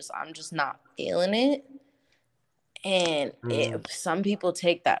you. It's just, I'm just not feeling it. And some people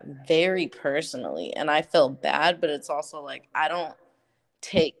take that very personally. And I feel bad, but it's also like, I don't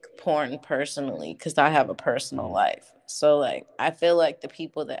take porn personally because I have a personal life. So like, I feel like the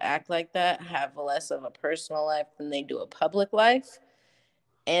people that act like that have less of a personal life than they do a public life.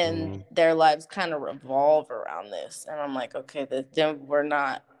 And their lives kind of revolve around this. And I'm like, okay, we're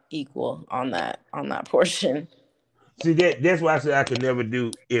not equal on that portion. See, that's why I said I could never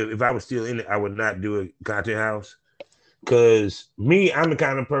do, if I was still in it, I would not do a content house. Because me, I'm the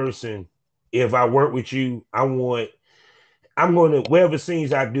kind of person, if I work with you, I'm going to, whatever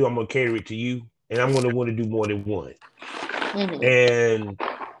scenes I do, I'm going to cater it to you. And I'm going to want to do more than one. Mm-hmm. And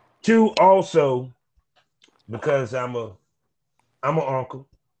two, also, because I'm an uncle.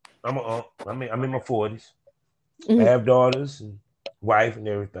 I'm an aunt. I'm in my 40s. Mm-hmm. I have daughters and wife and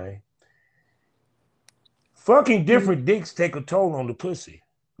everything. Fucking different dicks take a toll on the pussy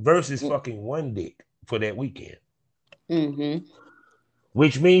versus fucking one dick for that weekend. Mm-hmm.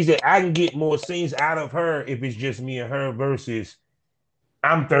 Which means that I can get more scenes out of her if it's just me and her versus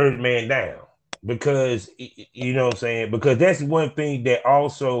I'm third man down. Because, you know what I'm saying? Because that's one thing that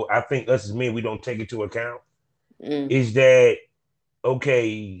also I think us as men, we don't take into account is that, okay,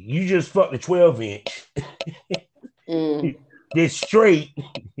 you just fucked a 12-inch. That's straight.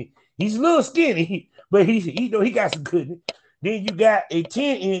 He's a little skinny, but he got some good. Then you got a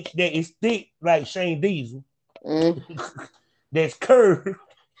 10-inch that is thick like Shane Diesel. That's curved.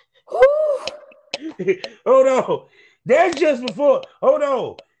 Hold on. That's just before. Hold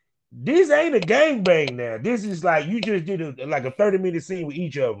on. This ain't a gangbang now. This is like you just did a 30-minute scene with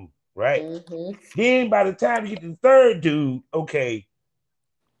each of them, right? Mm-hmm. Then by the time you get to the third dude, okay,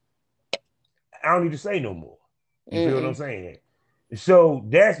 I don't need to say no more. You feel what I'm saying? So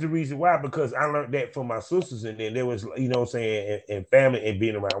that's the reason why, because I learned that from my sisters, and then there was, you know what I'm saying, and family and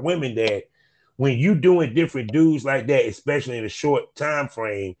being around women, that when you doing different dudes like that, especially in a short time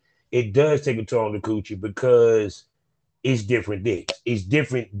frame, it does take a toll on the coochie because it's different dicks. It's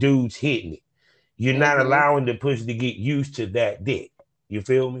different dudes hitting it. You're not Mm-hmm. allowing the pussy to get used to that dick. You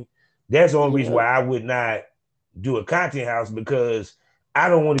feel me? That's the only reason Yep. why I would not do a content house, because I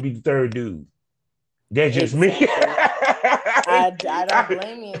don't want to be the third dude. That's just me. Exactly. I don't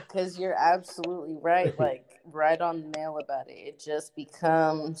blame you, because you're absolutely right. Like, right on the nail about it. It just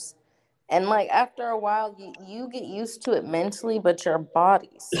becomes, and like after a while, you get used to it mentally, but your body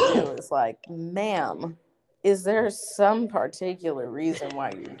still is like, ma'am, is there some particular reason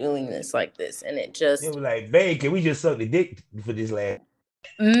why you're doing this like this? And it They just, were like, babe, can we just suck the dick for this last?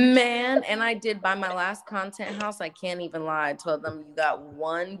 man, and I did by my last content house. I can't even lie. I told them, you got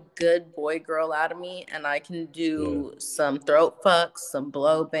one good boy girl out of me, and I can Yeah, do some throat fucks, some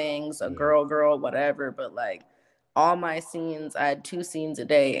blow bangs, a yeah, girl, whatever. But like all my scenes, I had 2 scenes a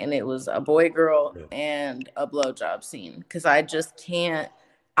day, and it was a boy girl yeah. and a blowjob scene, because I just can't.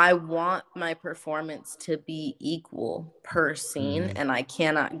 I want my performance to be equal per scene, Mm-hmm. and I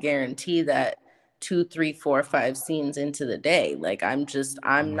cannot guarantee that 2, 3, 4, 5 scenes into the day. Like, I'm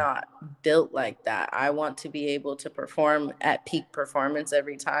Mm-hmm. not built like that. I want to be able to perform at peak performance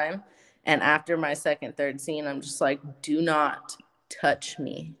every time. And after my second, third scene, I'm just like, do not touch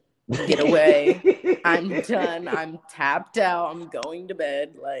me. Get away. I'm done. I'm tapped out. I'm going to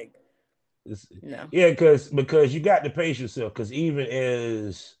bed. Like, no. Yeah, because you got to pace yourself. Because even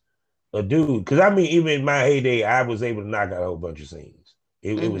as a dude, because I mean, even in my heyday, I was able to knock out a whole bunch of scenes.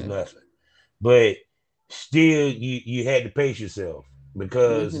 It was Mm-hmm. nothing, but still, you had to pace yourself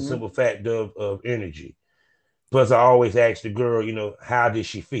because the Mm-hmm. simple fact of energy. Plus, I always ask the girl, how did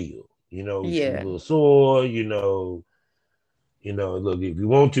she feel? She was a Yeah. little sore, look, if you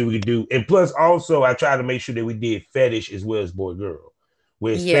want to, we could do. And plus, also, I try to make sure that we did fetish as well as boy girl.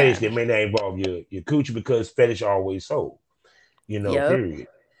 Whereas fetish Yeah. that may not involve your coochie, because fetish always sold, Yep. period.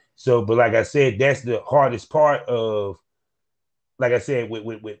 So, but like I said, that's the hardest part of, like I said,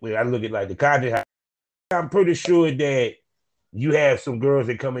 when I look at like the content, I'm pretty sure that you have some girls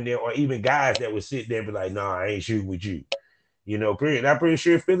that come in there, or even guys that would sit there and be like, nah, I ain't shooting with you. Period. I'm pretty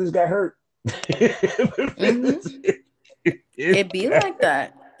sure Phyllis got hurt. Mm-hmm. It be like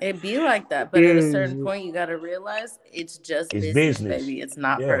that. It be like that. But at a certain point, you got to realize it's just It's business, business. baby. It's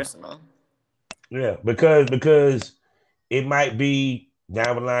not Yeah. personal. Yeah. Because it might be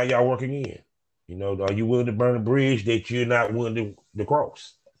down the line y'all working in. Are you willing to burn a bridge that you're not willing to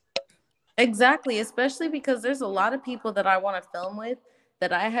cross? Exactly. Especially because there's a lot of people that I want to film with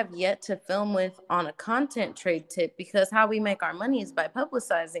that I have yet to film with on a content trade tip, because how we make our money is by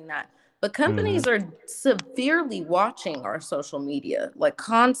publicizing that. But Mm-hmm. companies are severely watching our social media, like Yeah.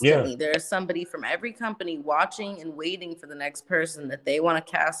 constantly. There's somebody from every company watching and waiting for the next person that they want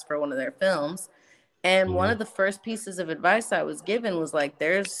to cast for one of their films. And one Mm-hmm. of the first pieces of advice I was given was like,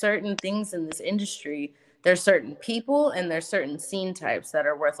 there's certain things in this industry, there's certain people and there's certain scene types that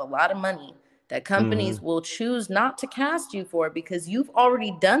are worth a lot of money that Mm-hmm. companies will choose not to cast you for, because you've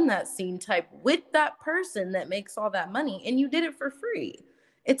already done that scene type with that person that makes all that money, and you did it for free.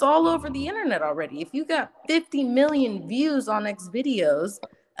 It's all over the internet already. If you got 50 million views on X videos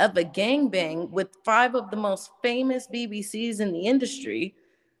of a gangbang with 5 of the most famous BBCs in the industry,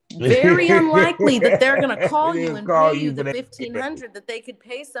 very unlikely that they're going to call you They'll and pay call you you the for that. 1500 that they could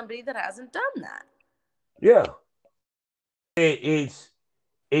pay somebody that hasn't done that. Yeah. It's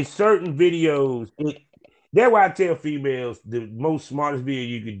certain videos. That's why I tell females the most smartest video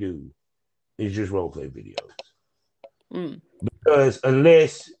you can do is just role play videos. Mm. Because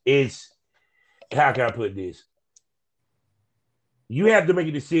unless it's, how can I put this? You have to make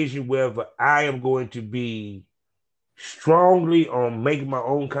a decision whether I am going to be strongly on making my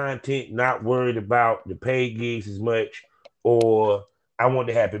own content, not worried about the paid gigs as much, or I want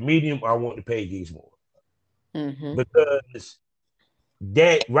to happy medium, or I want the paid gigs more. Mm-hmm. Because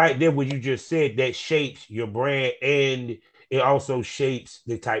that right there, what you just said, that shapes your brand, and it also shapes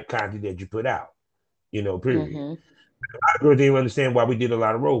the type of content that you put out. Period. Mm-hmm. A lot of girls didn't understand why we did a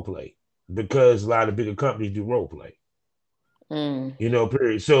lot of role play, because a lot of bigger companies do role play. Mm.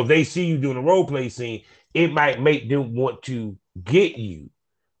 Period. So if they see you doing a role play scene, it might make them want to get you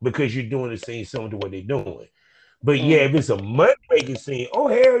because you're doing the scene similar to what they're doing. But yeah, Mm. if it's a money making scene, oh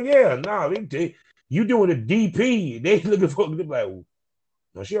hell yeah, no, you doing a DP, they looking for them like,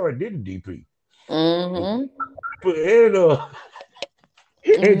 no, she already did a DP. Mm-hmm. And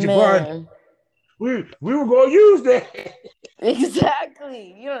and Japan, Man. we were gonna use that.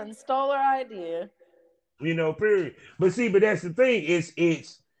 Exactly. You install our idea. Period. But see, but that's the thing.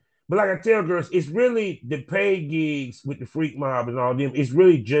 But like I tell girls, it's really the paid gigs with the freak mob and all them. It's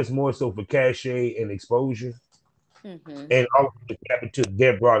really just more so for cachet and exposure, and also to tap into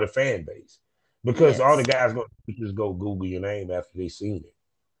their broader fan base. Because all the Yes. guys going to just go Google your name after they seen it,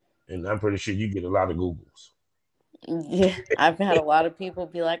 and I'm pretty sure you get a lot of Googles. Yeah, I've had a lot of people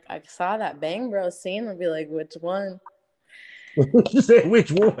be like, I saw that Bang Bros scene. I'll be like, which one? You said which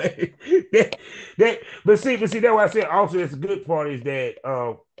one? But see, that's why I said also that's a good part is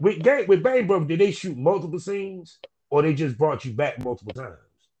that with Bang Bros, did they shoot multiple scenes or they just brought you back multiple times?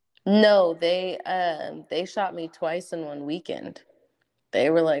 No, they shot me twice in one weekend. They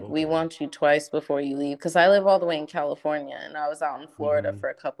were like, we Okay. want you twice before you leave. Because I live all the way in California and I was out in Florida for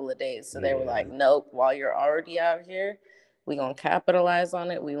a couple of days. So they were like, Yeah. nope, while you're already out here, we going to capitalize on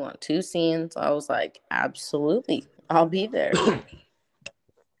it. We want 2 scenes. I was like, absolutely. I'll be there.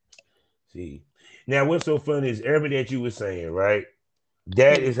 See, now what's so funny is everything that you were saying, right?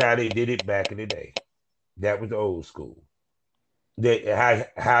 That is how they did it back in the day. That was the old school.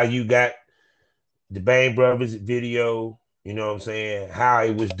 That how you got the Bang Brothers video, you know what I'm saying? How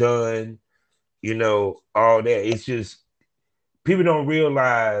it was done, all that. It's just people don't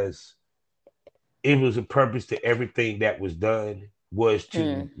realize it was a purpose to everything that was done was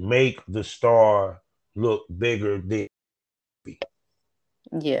to make the star look bigger than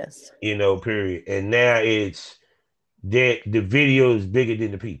Yes. period. And now it's that the video is bigger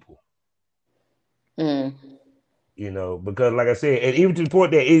than the people. Because like I said, and even to the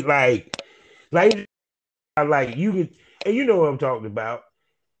point that it's like you can, and you know what I'm talking about.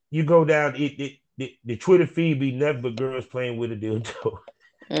 You go down the Twitter feed be nothing but girls playing with a dildo.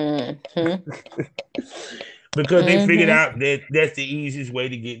 Because they figured out that that's the easiest way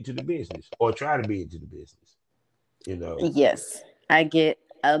to get into the business or try to be into the business. Yes. I get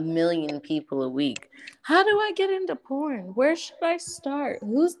a million people a week. How do I get into porn? Where should I start?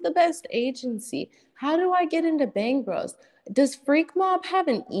 Who's the best agency? How do I get into Bang Bros? Does Freak Mob have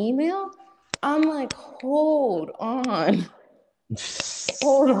an email? I'm like, hold on.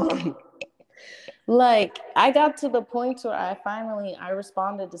 Hold on. Like, I got to the point where I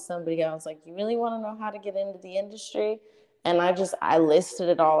responded to somebody. I was like, you really want to know how to get into the industry? And I listed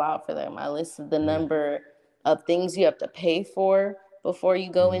it all out for them. I listed the number of things you have to pay for before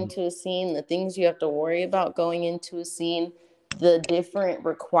you go into a scene, the things you have to worry about going into a scene, the different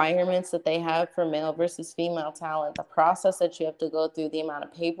requirements that they have for male versus female talent, the process that you have to go through, the amount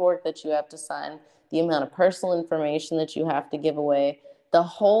of paperwork that you have to sign, the amount of personal information that you have to give away, the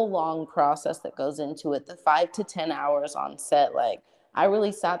whole long process that goes into it, the 5 to 10 hours on set. Like, I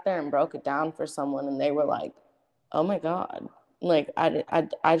really sat there and broke it down for someone and they were like, oh my God. Like, I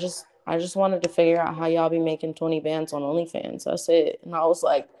just wanted to figure out how y'all be making 20 bands on OnlyFans. That's it. And I was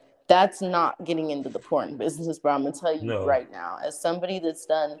like, that's not getting into the porn business, bro. I'm going to tell you right now, as somebody that's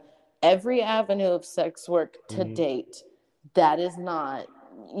done every avenue of sex work to date, that is not,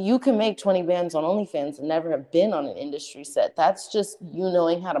 you can make 20 bands on OnlyFans and never have been on an industry set. That's just you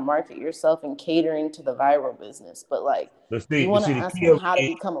knowing how to market yourself and catering to the viral business. But like, you want to ask me how to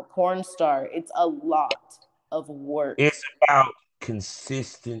become a porn star, it's a lot of work. It's about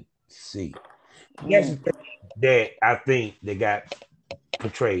consistency. That's the thing that I think they got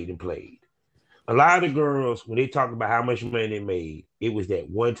portrayed and played. A lot of girls, when they talk about how much money they made, it was that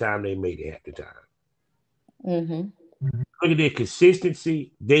one time they made it half the time. Look at their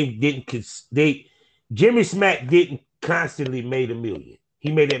consistency. Jimmy Smack didn't constantly made $1 million.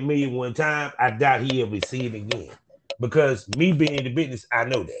 He made that $1 million one time. I doubt he'll see it again. Because me being in the business, I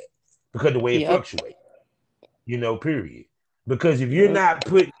know that. Because the way it fluctuates. Period. Because if you're not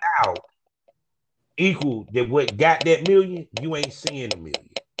putting out equal that what got that $1 million, you ain't seeing $1 million.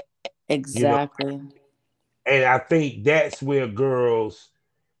 Exactly. And I think that's where girls,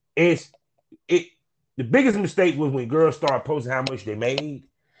 the biggest mistake was when girls started posting how much they made.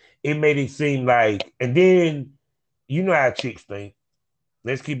 It made it seem like, and then you know how chicks think.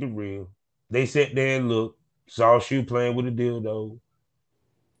 Let's keep it real. They sat there and looked, saw she playing with a dildo,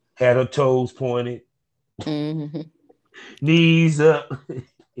 had her toes pointed, knees up.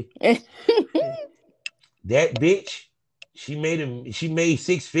 That bitch, she made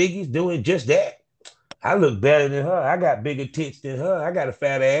 6 figures doing just that. I look better than her. I got bigger tits than her. I got a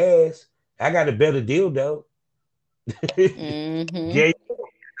fatter ass. I got a better dildo. Jay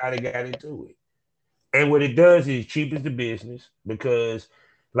how they got into it. And what it does is it cheapens the business because,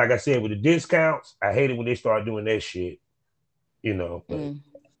 like I said, with the discounts, I hate it when they start doing that shit. But when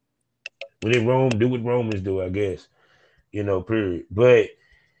they do what Romans do, I guess. Period. But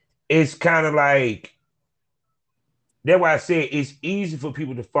it's kind of like, that's why I said it's easy for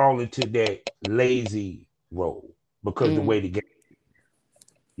people to fall into that lazy role because the way the game,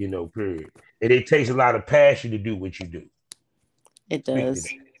 period. And it takes a lot of passion to do what you do. It does.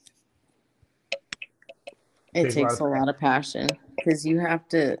 It takes a lot of passion because you have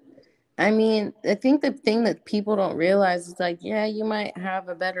to. I mean, I think the thing that people don't realize is like, yeah, you might have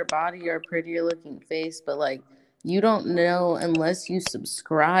a better body or a prettier looking face, but like, you don't know unless you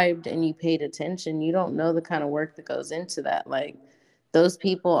subscribed and you paid attention. You don't know the kind of work that goes into that. Like, those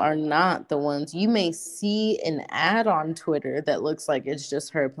people are not the ones. You may see an ad on Twitter that looks like it's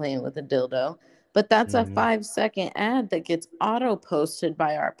just her playing with a dildo, but that's a 5-second ad that gets auto posted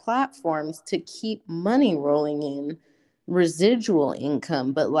by our platforms to keep money rolling in, residual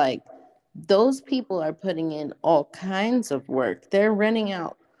income. But like, those people are putting in all kinds of work. They're renting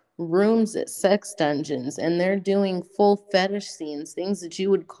out rooms at sex dungeons and they're doing full fetish scenes, things that you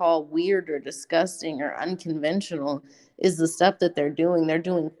would call weird or disgusting or unconventional is the stuff that they're doing. They're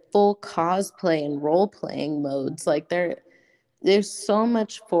doing full cosplay and role-playing modes. Like there's so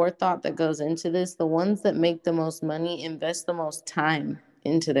much forethought that goes into this. The ones that make the most money invest the most time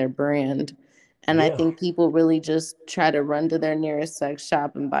into their brand. And I think people really just try to run to their nearest sex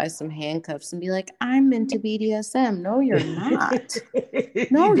shop and buy some handcuffs and be like, I'm into BDSM. No, you're not.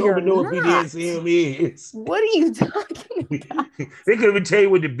 No, you're not. What BDSM is. What are you talking about? They couldn't even tell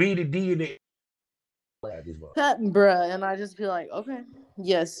you what the B, the D, and the bruh. And I just feel like, okay,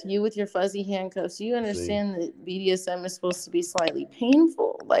 yes, you with your fuzzy handcuffs, you understand that BDSM is supposed to be slightly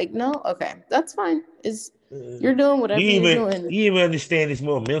painful. Like, no, okay, that's fine. You're doing whatever you're doing. You even understand it's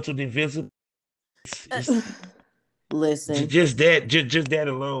more mental than physical. Listen, just that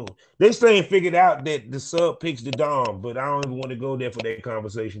alone. They still ain't figured out that the sub picks the dom, but I don't even want to go there for that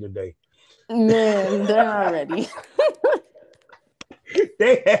conversation today. Man, they're not ready.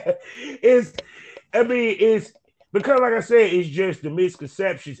 It's because, like I said, it's just the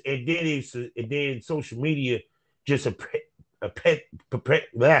misconceptions, and then social media just just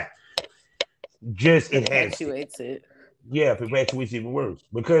perpetuates it. Yeah, perpetuates even worse.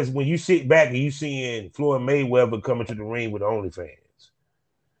 Because when you sit back and you seeing Floyd Mayweather coming to the ring with OnlyFans,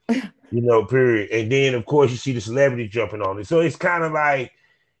 period. And then of course you see the celebrity jumping on it. So it's kind of like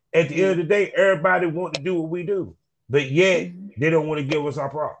at the end of the day, everybody want to do what we do, but yet they don't want to give us our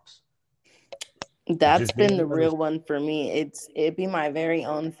props. That's been the real one for me. It'd be my very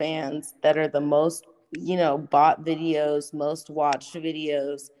own fans that are the most, bought videos, most watched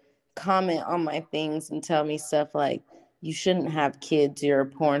videos, comment on my things and tell me stuff like, you shouldn't have kids, you're a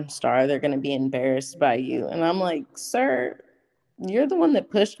porn star, they're going to be embarrassed by you. And I'm like, sir, you're the one that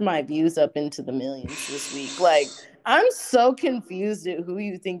pushed my views up into the millions this week. Like, I'm so confused at who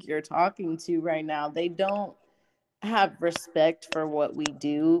you think you're talking to right now. They don't have respect for what we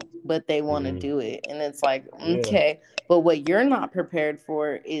do, but they want to do it. And it's like, okay, but what you're not prepared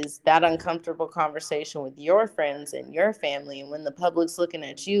for is that uncomfortable conversation with your friends and your family. And when the public's looking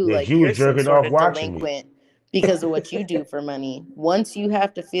at you like you're some sort of delinquent because of what you do for money. Once you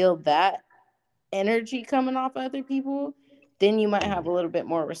have to feel that energy coming off other people, then you might have a little bit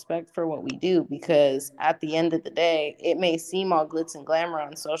more respect for what we do, because at the end of the day, it may seem all glitz and glamour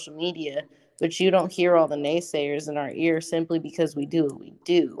on social media, but you don't hear all the naysayers in our ear simply because we do what we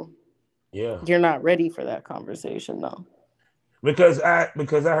do. Yeah. You're not ready for that conversation though. Because I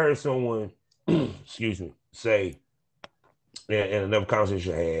heard someone excuse me, say in another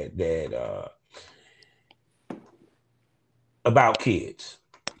conversation I had that about kids.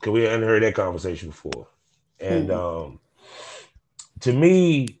 Because we hadn't heard that conversation before. And to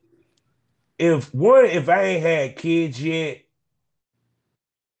me, if I ain't had kids yet,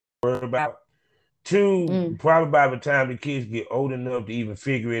 worry about. Two, probably by the time the kids get old enough to even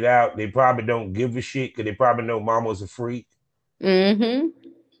figure it out, they probably don't give a shit because they probably know mama's a freak. I'm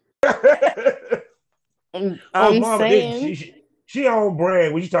mama, saying she on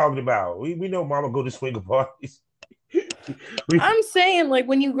brand. What you talking about? We know mama go to swinger parties. I'm saying, like,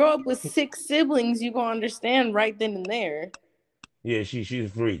 when you grow up with 6 siblings, you gonna understand right then and there. Yeah, she's a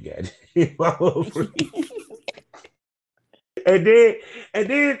freak, guy. Mama freak. And then they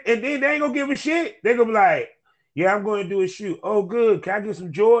ain't gonna give a shit. They're gonna be like, yeah, I'm going to do a shoot. Oh, good. Can I get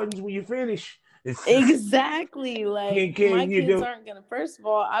some Jordans when you finish? Exactly. Like, my kids aren't gonna. First of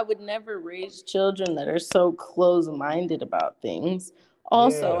all, I would never raise children that are so close-minded about things.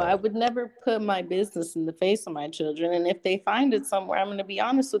 Also, I would never put my business in the face of my children. And if they find it somewhere, I'm gonna be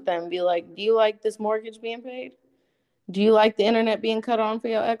honest with them and be like, do you like this mortgage being paid? Do you like the internet being cut on for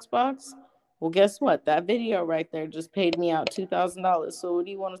your Xbox? Well, guess what? That video right there just paid me out $2,000. So what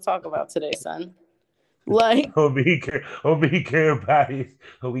do you want to talk about today, son? Like, he care about it.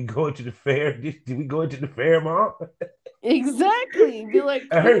 Are we going to the fair? Did we go into the fair, Mom? Exactly. Be like,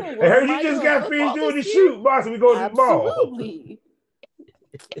 I cool. heard, I Well, heard am you I just doing got finished football doing the this year? shoot, boss. We go to the mall. Absolutely.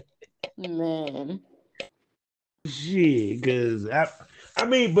 Man. Shit, because I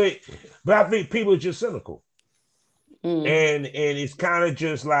mean, but I think people are just cynical, Mm, and it's kind of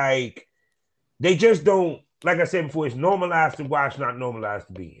just like they just don't. Like I said before, it's normalized to watch, not normalized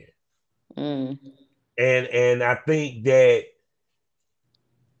to be mm, in. And I think that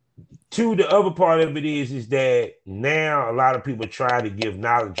too, the other part of it is that now a lot of people try to give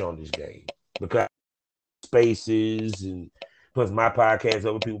knowledge on this game because spaces and plus my podcast,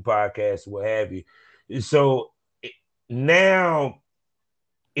 other people podcasts, what have you. So now,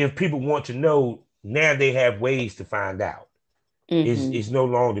 if people want to know, now they have ways to find out. mm-hmm. It's no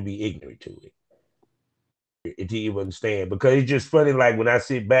longer to be ignorant to it. To even understand, because it's just funny. Like when I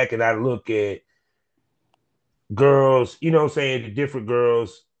sit back and I look at girls, you know what I'm saying, the different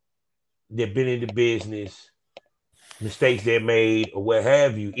girls that been in the business, mistakes they made or what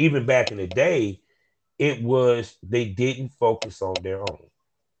have you, even back in the day, it was they didn't focus on their own.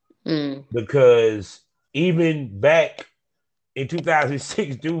 Mm. Because even back in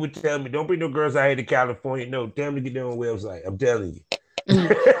 2006, dude would tell me, don't bring no girls out here to California. No, tell them to get their own website. I'm telling you.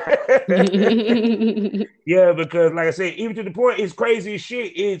 Yeah, because like I said, even to the point, it's crazy as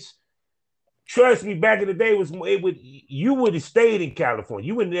shit. It's trust me, back in the day, you would have stayed in California.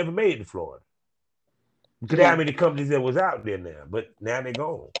 You would have never made it to Florida. Because how many companies that was out there now, but now they're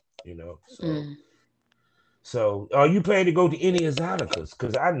gone, you know. So are you planning to go to any exoticas?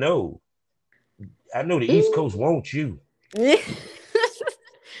 Because I know the East Coast wants you. I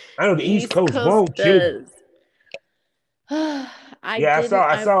know the East Coast wants you. I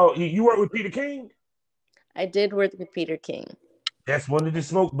saw you work with Peter King? I did work with Peter King. That's one of the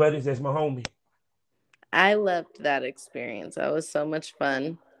smoke buddies. That's my homie. I loved that experience. That was so much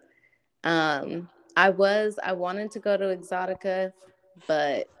fun. I wanted to go to Exotica,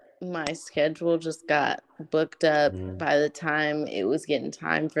 but my schedule just got booked up. By the time it was getting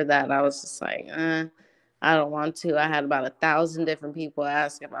time for that, I was just like, I don't want to. I had about 1,000 different people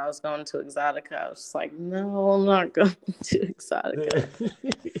ask if I was going to Exotica. I was just like, no, I'm not going to Exotica.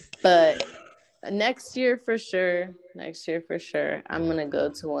 But next year for sure, I'm going to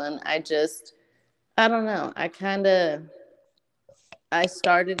go to one. I don't know. I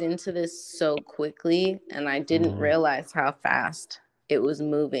started into this so quickly and I didn't realize how fast it was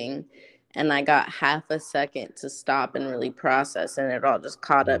moving. And I got half a second to stop and really process, and it all just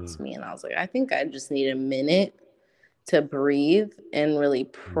caught up to me. And I was like, I think I just need a minute to breathe and really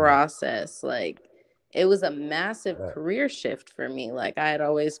process. Like, it was a massive career shift for me. Like, I had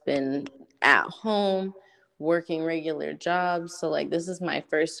always been at home working regular jobs. So like, this is my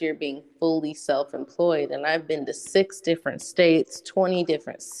first year being fully self-employed, and I've been to 6 different states, 20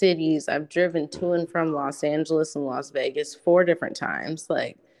 different cities. I've driven to and from Los Angeles and Las Vegas 4 different times.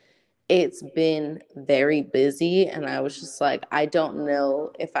 Like, it's been very busy, and I was just like, I don't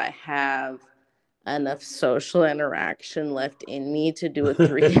know if I have enough social interaction left in me to do a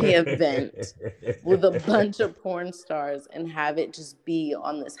 3-day event with a bunch of porn stars and have it just be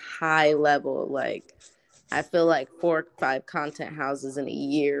on this high level. Like, I feel like 4 or 5 content houses in a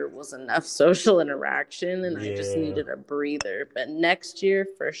year was enough social interaction, and I just needed a breather. But next year,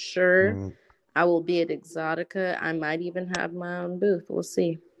 for sure, I will be at Exotica. I might even have my own booth. We'll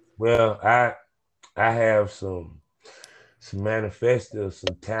see. Well, I have some manifestos,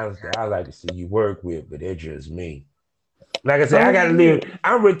 some talents that I like to see you work with, but they're just me. Like I said, I gotta live.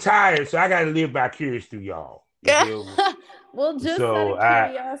 I'm retired, so I gotta live vicarious through y'all. Well, just out of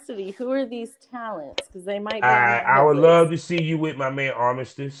curiosity, who are these talents? Because they might be on my I would list. love to see you with my man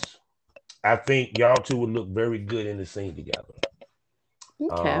Armistice. I think y'all two would look very good in the scene together.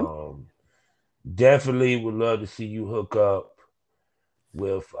 Okay. Definitely would love to see you hook up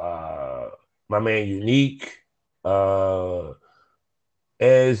with my man Unique. As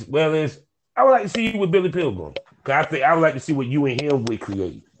well as I would like to see you with Billy Pilgrim. I think I would like to see what you and him would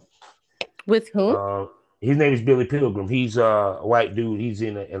create. With whom? His name is Billy Pilgrim. He's a white dude. He's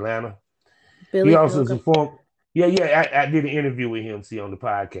in Atlanta. Billy he also Pilgrim. is a form. Yeah. I did an interview with him. See on the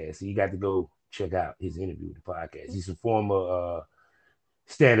podcast. So you got to go check out his interview with the podcast. He's a former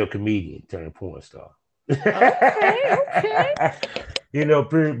stand-up comedian turned porn star. Okay. You know,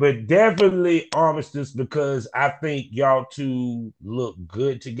 but definitely Armistice, because I think y'all two look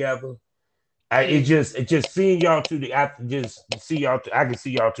good together. It just seeing y'all two. I can see y'all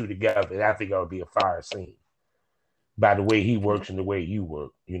two together, and I think it'll be a fire scene by the way he works and the way you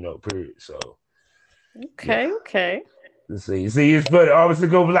work. You know, period. So. Okay. Let's see, it's funny. Armistice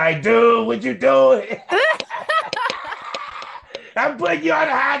go like, dude, what you doing? I'm putting you on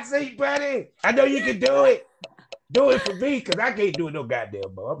the hot seat, buddy. I know you can do it. Do it for me, because I can't do it no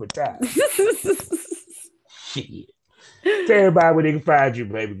goddamn more. I'm retired. Shit. Tell everybody where they can find you,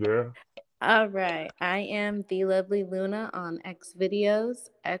 baby girl. All right. I am The Lovely Luna on X Videos,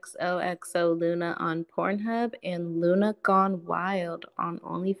 XOXO Luna on Pornhub, and Luna Gone Wild on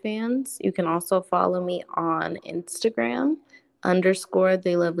OnlyFans. You can also follow me on Instagram, _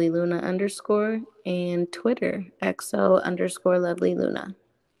 The Lovely Luna _ and Twitter, XO _ Lovely Luna.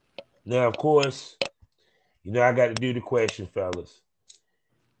 Now, of course, you know I got to do the question, fellas.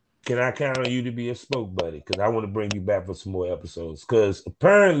 Can I count on you to be a smoke buddy? Because I want to bring you back for some more episodes. Because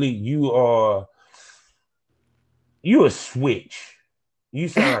apparently you a switch. You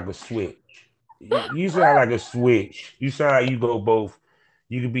sound like a switch. You sound like a switch. You sound like you go both.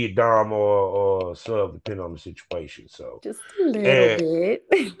 You could be a dom or a sub, depending on the situation. So just a little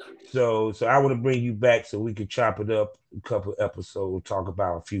bit. So I want to bring you back so we can chop it up a couple episodes, talk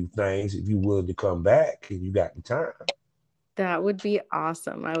about a few things. If you willing to come back and you got the time. That would be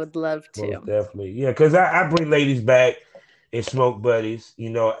awesome. I would love to. Most definitely. Yeah, because I bring ladies back and smoke buddies.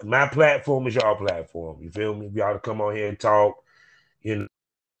 You know, my platform is y'all platform. You feel me? If y'all to come on here and talk, you know,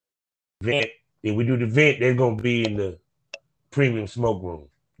 vent. If we do the vent, they're going to be in the premium smoke room.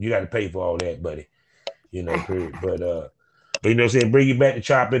 You got to pay for all that, buddy. You know, period. But you know what I'm saying? Bring you back to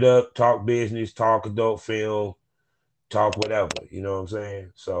chop it up, talk business, talk adult film, talk whatever. You know what I'm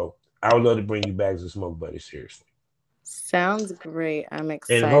saying? So I would love to bring you back as a smoke buddy, seriously. Sounds great. I'm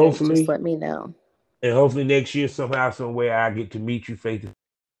excited. And hopefully, just let me know. And hopefully next year, somehow, somewhere, I get to meet you face to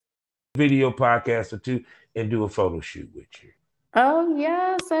video podcast or two and do a photo shoot with you. Oh,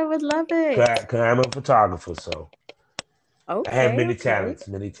 yes. I would love it. Because I'm a photographer, so okay, I have many talents.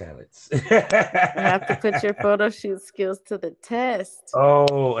 I have to put your photo shoot skills to the test.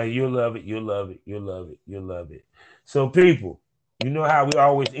 Oh, and you'll love it. You'll love it. You'll love it. You'll love it. So, people, you know how we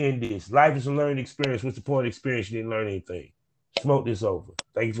always end this. Life is a learning experience. What's the point of experience? You didn't learn anything. Smoke this over.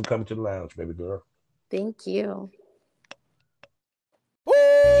 Thank you for coming to the lounge, baby girl. Thank you.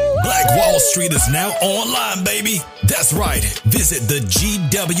 Black Wall Street is now online, baby. That's right. Visit the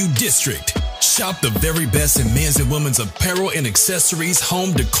GW District. Shop the very best in men's and women's apparel and accessories,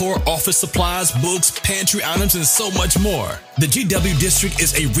 home decor, office supplies, books, pantry items, and so much more. The GW District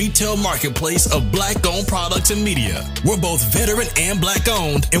is a retail marketplace of Black-owned products and media. We're both veteran and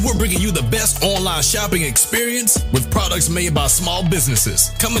Black-owned, and we're bringing you the best online shopping experience with products made by small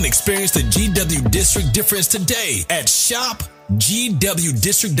businesses. Come and experience the GW District difference today at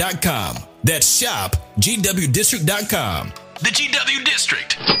shopgwdistrict.com. That's shopgwdistrict.com. The GW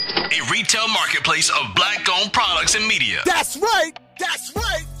District, a retail marketplace of Black-owned products and media. That's right. That's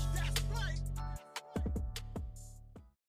right.